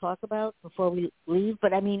like to talk about before we leave?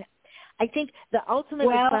 But I mean, I think the ultimate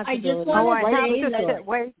responsibility. I just want to say that.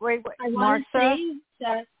 Wait. I want to say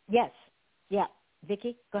that. Yes. Yeah.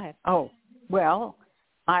 Vicki, go ahead. Oh, well,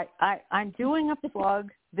 I'm doing a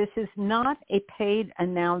plug. This is not a paid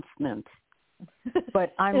announcement,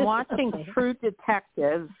 but I'm watching True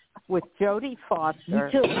Detective with Jodie Foster.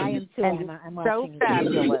 Me too. I am too. I'm watching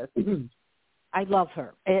fabulous. I love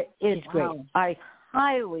her. It's great. I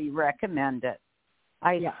highly recommend it.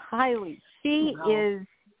 She is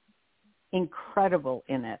incredible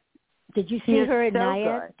in it. Did you see her in so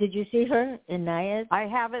Naiad? Good. Did you see her in Naiad? I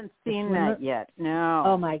haven't seen that yet. No.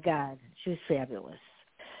 Oh my God, she was fabulous.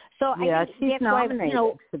 So I think she's nominated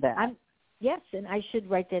for that. Yes, and I should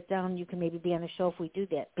write that down. You can maybe be on a show if we do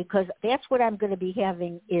that, because that's what I'm going to be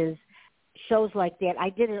having is shows like that. I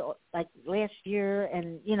did it like last year,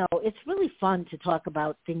 and it's really fun to talk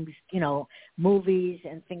about things, movies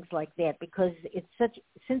and things like that, because it's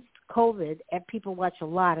since COVID, and people watch a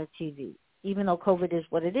lot of TV, even though COVID is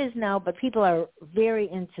what it is now, but people are very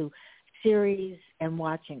into series and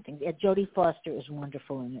watching things. Yeah, Jodie Foster is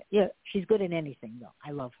wonderful in it. Yeah, she's good in anything, though. I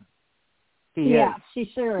love her.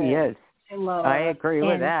 She sure is. I agree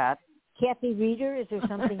with that. Kathy Reeder, is there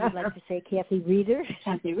something you'd like to say, Kathy Reeder?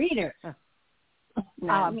 Kathy Reeder.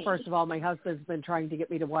 First of all, my husband's been trying to get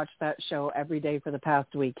me to watch that show every day for the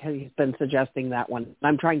past week. He's been suggesting that one.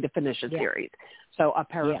 I'm trying to finish a series. So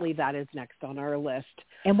apparently that is next on our list.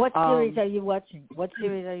 And what series are you watching?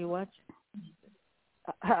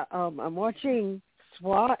 I'm watching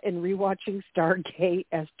SWAT and rewatching Stargate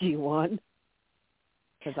SG-1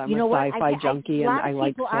 because I'm a sci-fi junkie and I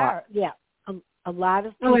like SWAT. A lot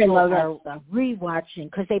of people are rewatching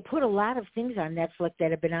because they put a lot of things on Netflix that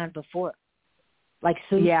have been on before, like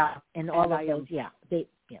Suits and all of those.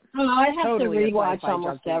 I have to rewatch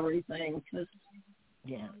almost everything because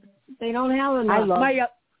they don't have enough.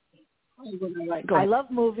 I love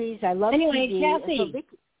movies. I love TV. Kathy.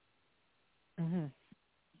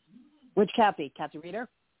 Which Kathy? Kathy Reeder?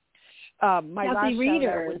 My last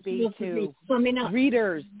shout-out would be to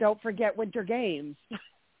readers. Don't forget Winter Games.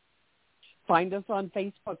 Find us on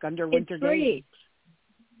Facebook under Winter Games.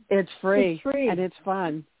 It's free. And it's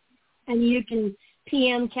fun. And you can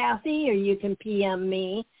PM Kathy or you can PM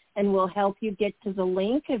me, and we'll help you get to the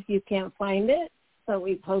link if you can't find it. So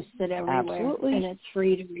we post it everywhere. Absolutely. And it's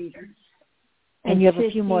free to readers. And you have a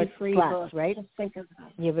few more free slots, books. right? Just think of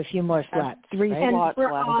that. You have a few more slots. 3 slots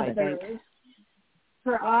left, I think.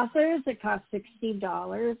 For authors, it costs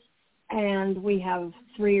 $60, and we have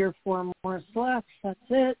 3 or 4 more slots. That's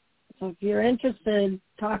it. So if you're interested,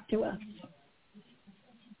 talk to us.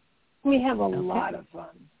 We have a lot of fun.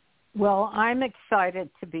 Well, I'm excited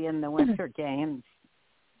to be in the Winter Games.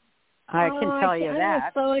 I can tell you that.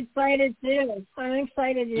 I'm so excited, too. I'm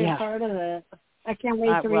excited you're part of it. I can't wait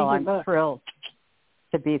to read your book. I'm thrilled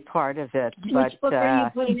to be part of it. Which book are you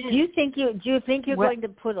putting in? Do you think you're going to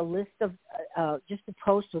put a list of just a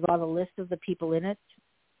post with all the list of the people in it?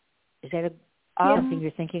 Is that something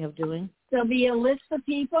you're thinking of doing? There'll be a list of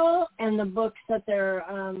people and the books that they're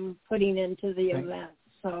putting into the event.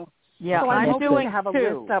 So I'm hoping to have a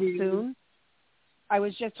list up soon. I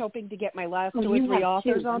was just hoping to get my last 2 or 3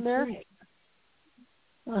 authors on there.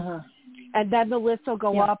 And then the list will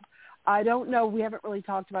go up. I don't know. We haven't really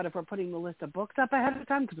talked about if we're putting the list of books up ahead of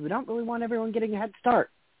time because we don't really want everyone getting a head start.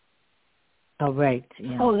 Oh, right.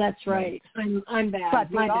 Yeah. Oh, that's right. I'm bad. But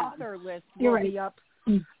the author list will be up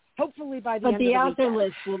hopefully by the end of the week. But the author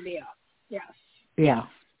list will be up. Yes. Yeah.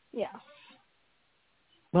 Yeah.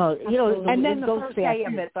 Well, and then the goes first day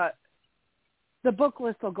of it, the book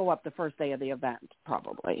list will go up the first day of the event,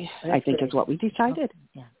 probably. I think is what we decided.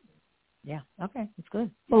 Yeah. Yeah. Okay, that's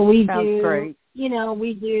good. Well, we Sounds great.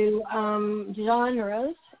 We do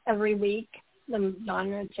genres every week. The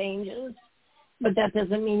genre changes, but that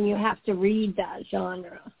doesn't mean you have to read that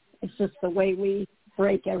genre. It's just the way we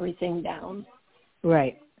break everything down.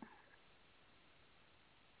 Right.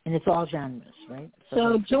 And it's all genres, right?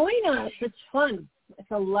 So join us. It's fun.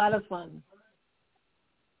 It's a lot of fun.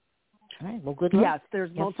 All right. Well, good luck. Yes,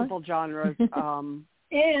 there's multiple genres.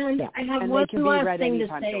 And I have one last thing to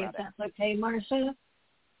say, if that's okay, Marsha.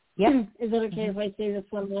 Yep. Is it okay if I say this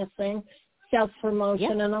one last thing?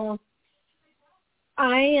 Self-promotion and all.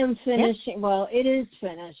 I am finishing. Yep. Well, it is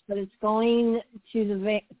finished, but it's going to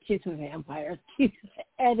the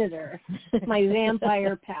editor. My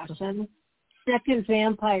Vampire Passion, second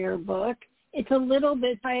vampire book. It's a little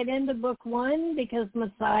bit tied into book one because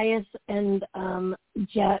Matthias and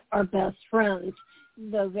Jet are best friends.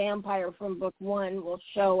 The vampire from book one will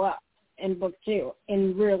show up in book two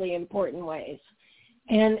in really important ways.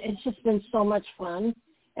 And it's just been so much fun.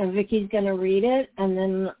 And Vicky's going to read it, and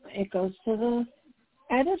then it goes to the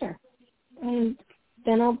editor. And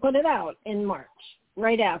then I'll put it out in March,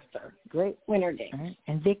 right after. Great. Winter Games. All right.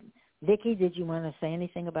 And Vicky, did you want to say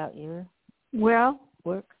anything about your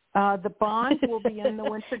work? The Bond will be in the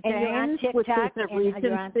Winter Games, which is a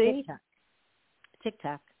Regency.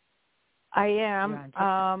 TikTok. I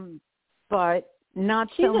am, but not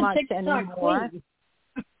so much anymore.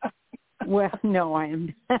 Well, no, I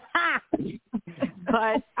am.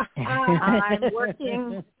 But I'm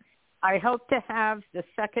working. I hope to have the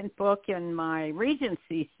second book in my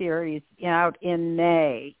Regency series out in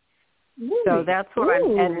May. Ooh. So that's what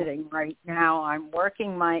I'm editing right now. I'm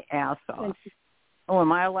working my ass off. Oh,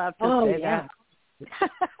 am I allowed to say that?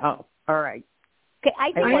 Oh, all right. Okay,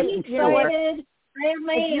 I'm excited.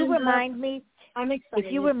 If you remind me, I'm excited.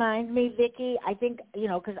 If you remind me, Vicki, I think,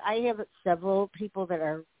 because I have several people that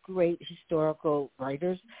are great historical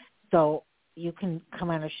writers, so you can come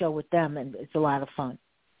on a show with them, and it's a lot of fun.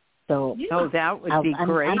 So, that would be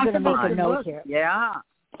great. I'm going to make a note here. Yeah.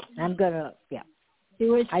 I'm going to,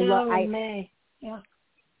 do a show in May. Yeah.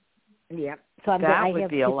 Yeah. So I have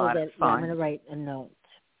people that I'm going to write a note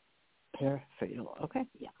here for you. Okay.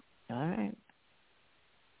 Yeah. All right.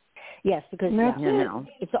 Yes, because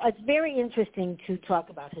it's very interesting to talk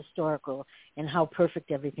about historical and how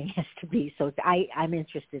perfect everything has to be. So I'm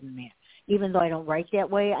interested in that. Even though I don't write that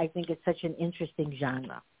way, I think it's such an interesting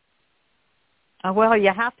genre. Well,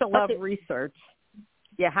 you have to love research.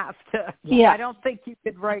 You have to. Yeah. I don't think you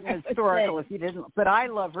could write an historical if you didn't. But I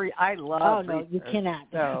love research. Oh no, you cannot.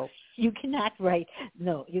 So. You cannot write.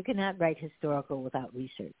 No, you cannot write historical without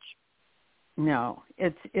research. No,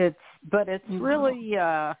 it's really.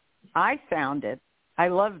 I found it. I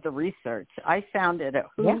love the research. I found it at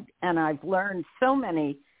Hoot, and I've learned so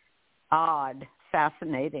many odd,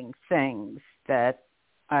 fascinating things that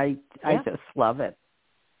I just love it.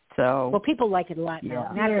 So people like it a lot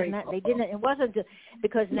now. They didn't. It wasn't just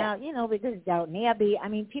because now because Downton Abbey. I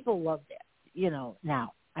mean, people love that.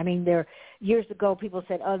 Now. I mean, years ago, people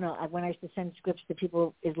said, "Oh no!" When I used to send scripts to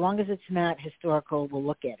people, as long as it's not historical, we'll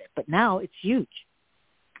look at it. But now it's huge.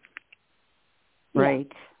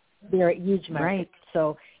 Right. They're a huge market. Right.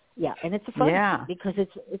 So and it's a fun because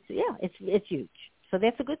it's huge. So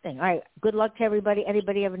that's a good thing. All right. Good luck to everybody.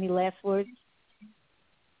 Anybody have any last words?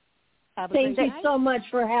 Thank you so much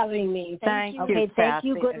for having me. Thank you. Okay, thank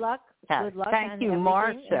you. Good luck. Good luck. Thank you,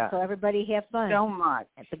 Marsha. So everybody have fun. So much.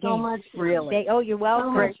 At the game. So much. Really. You're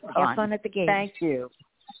welcome. Great fun. Have fun at the game. Thank you.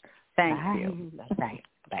 Thank you. Bye.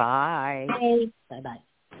 Bye. Bye.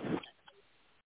 Bye-bye.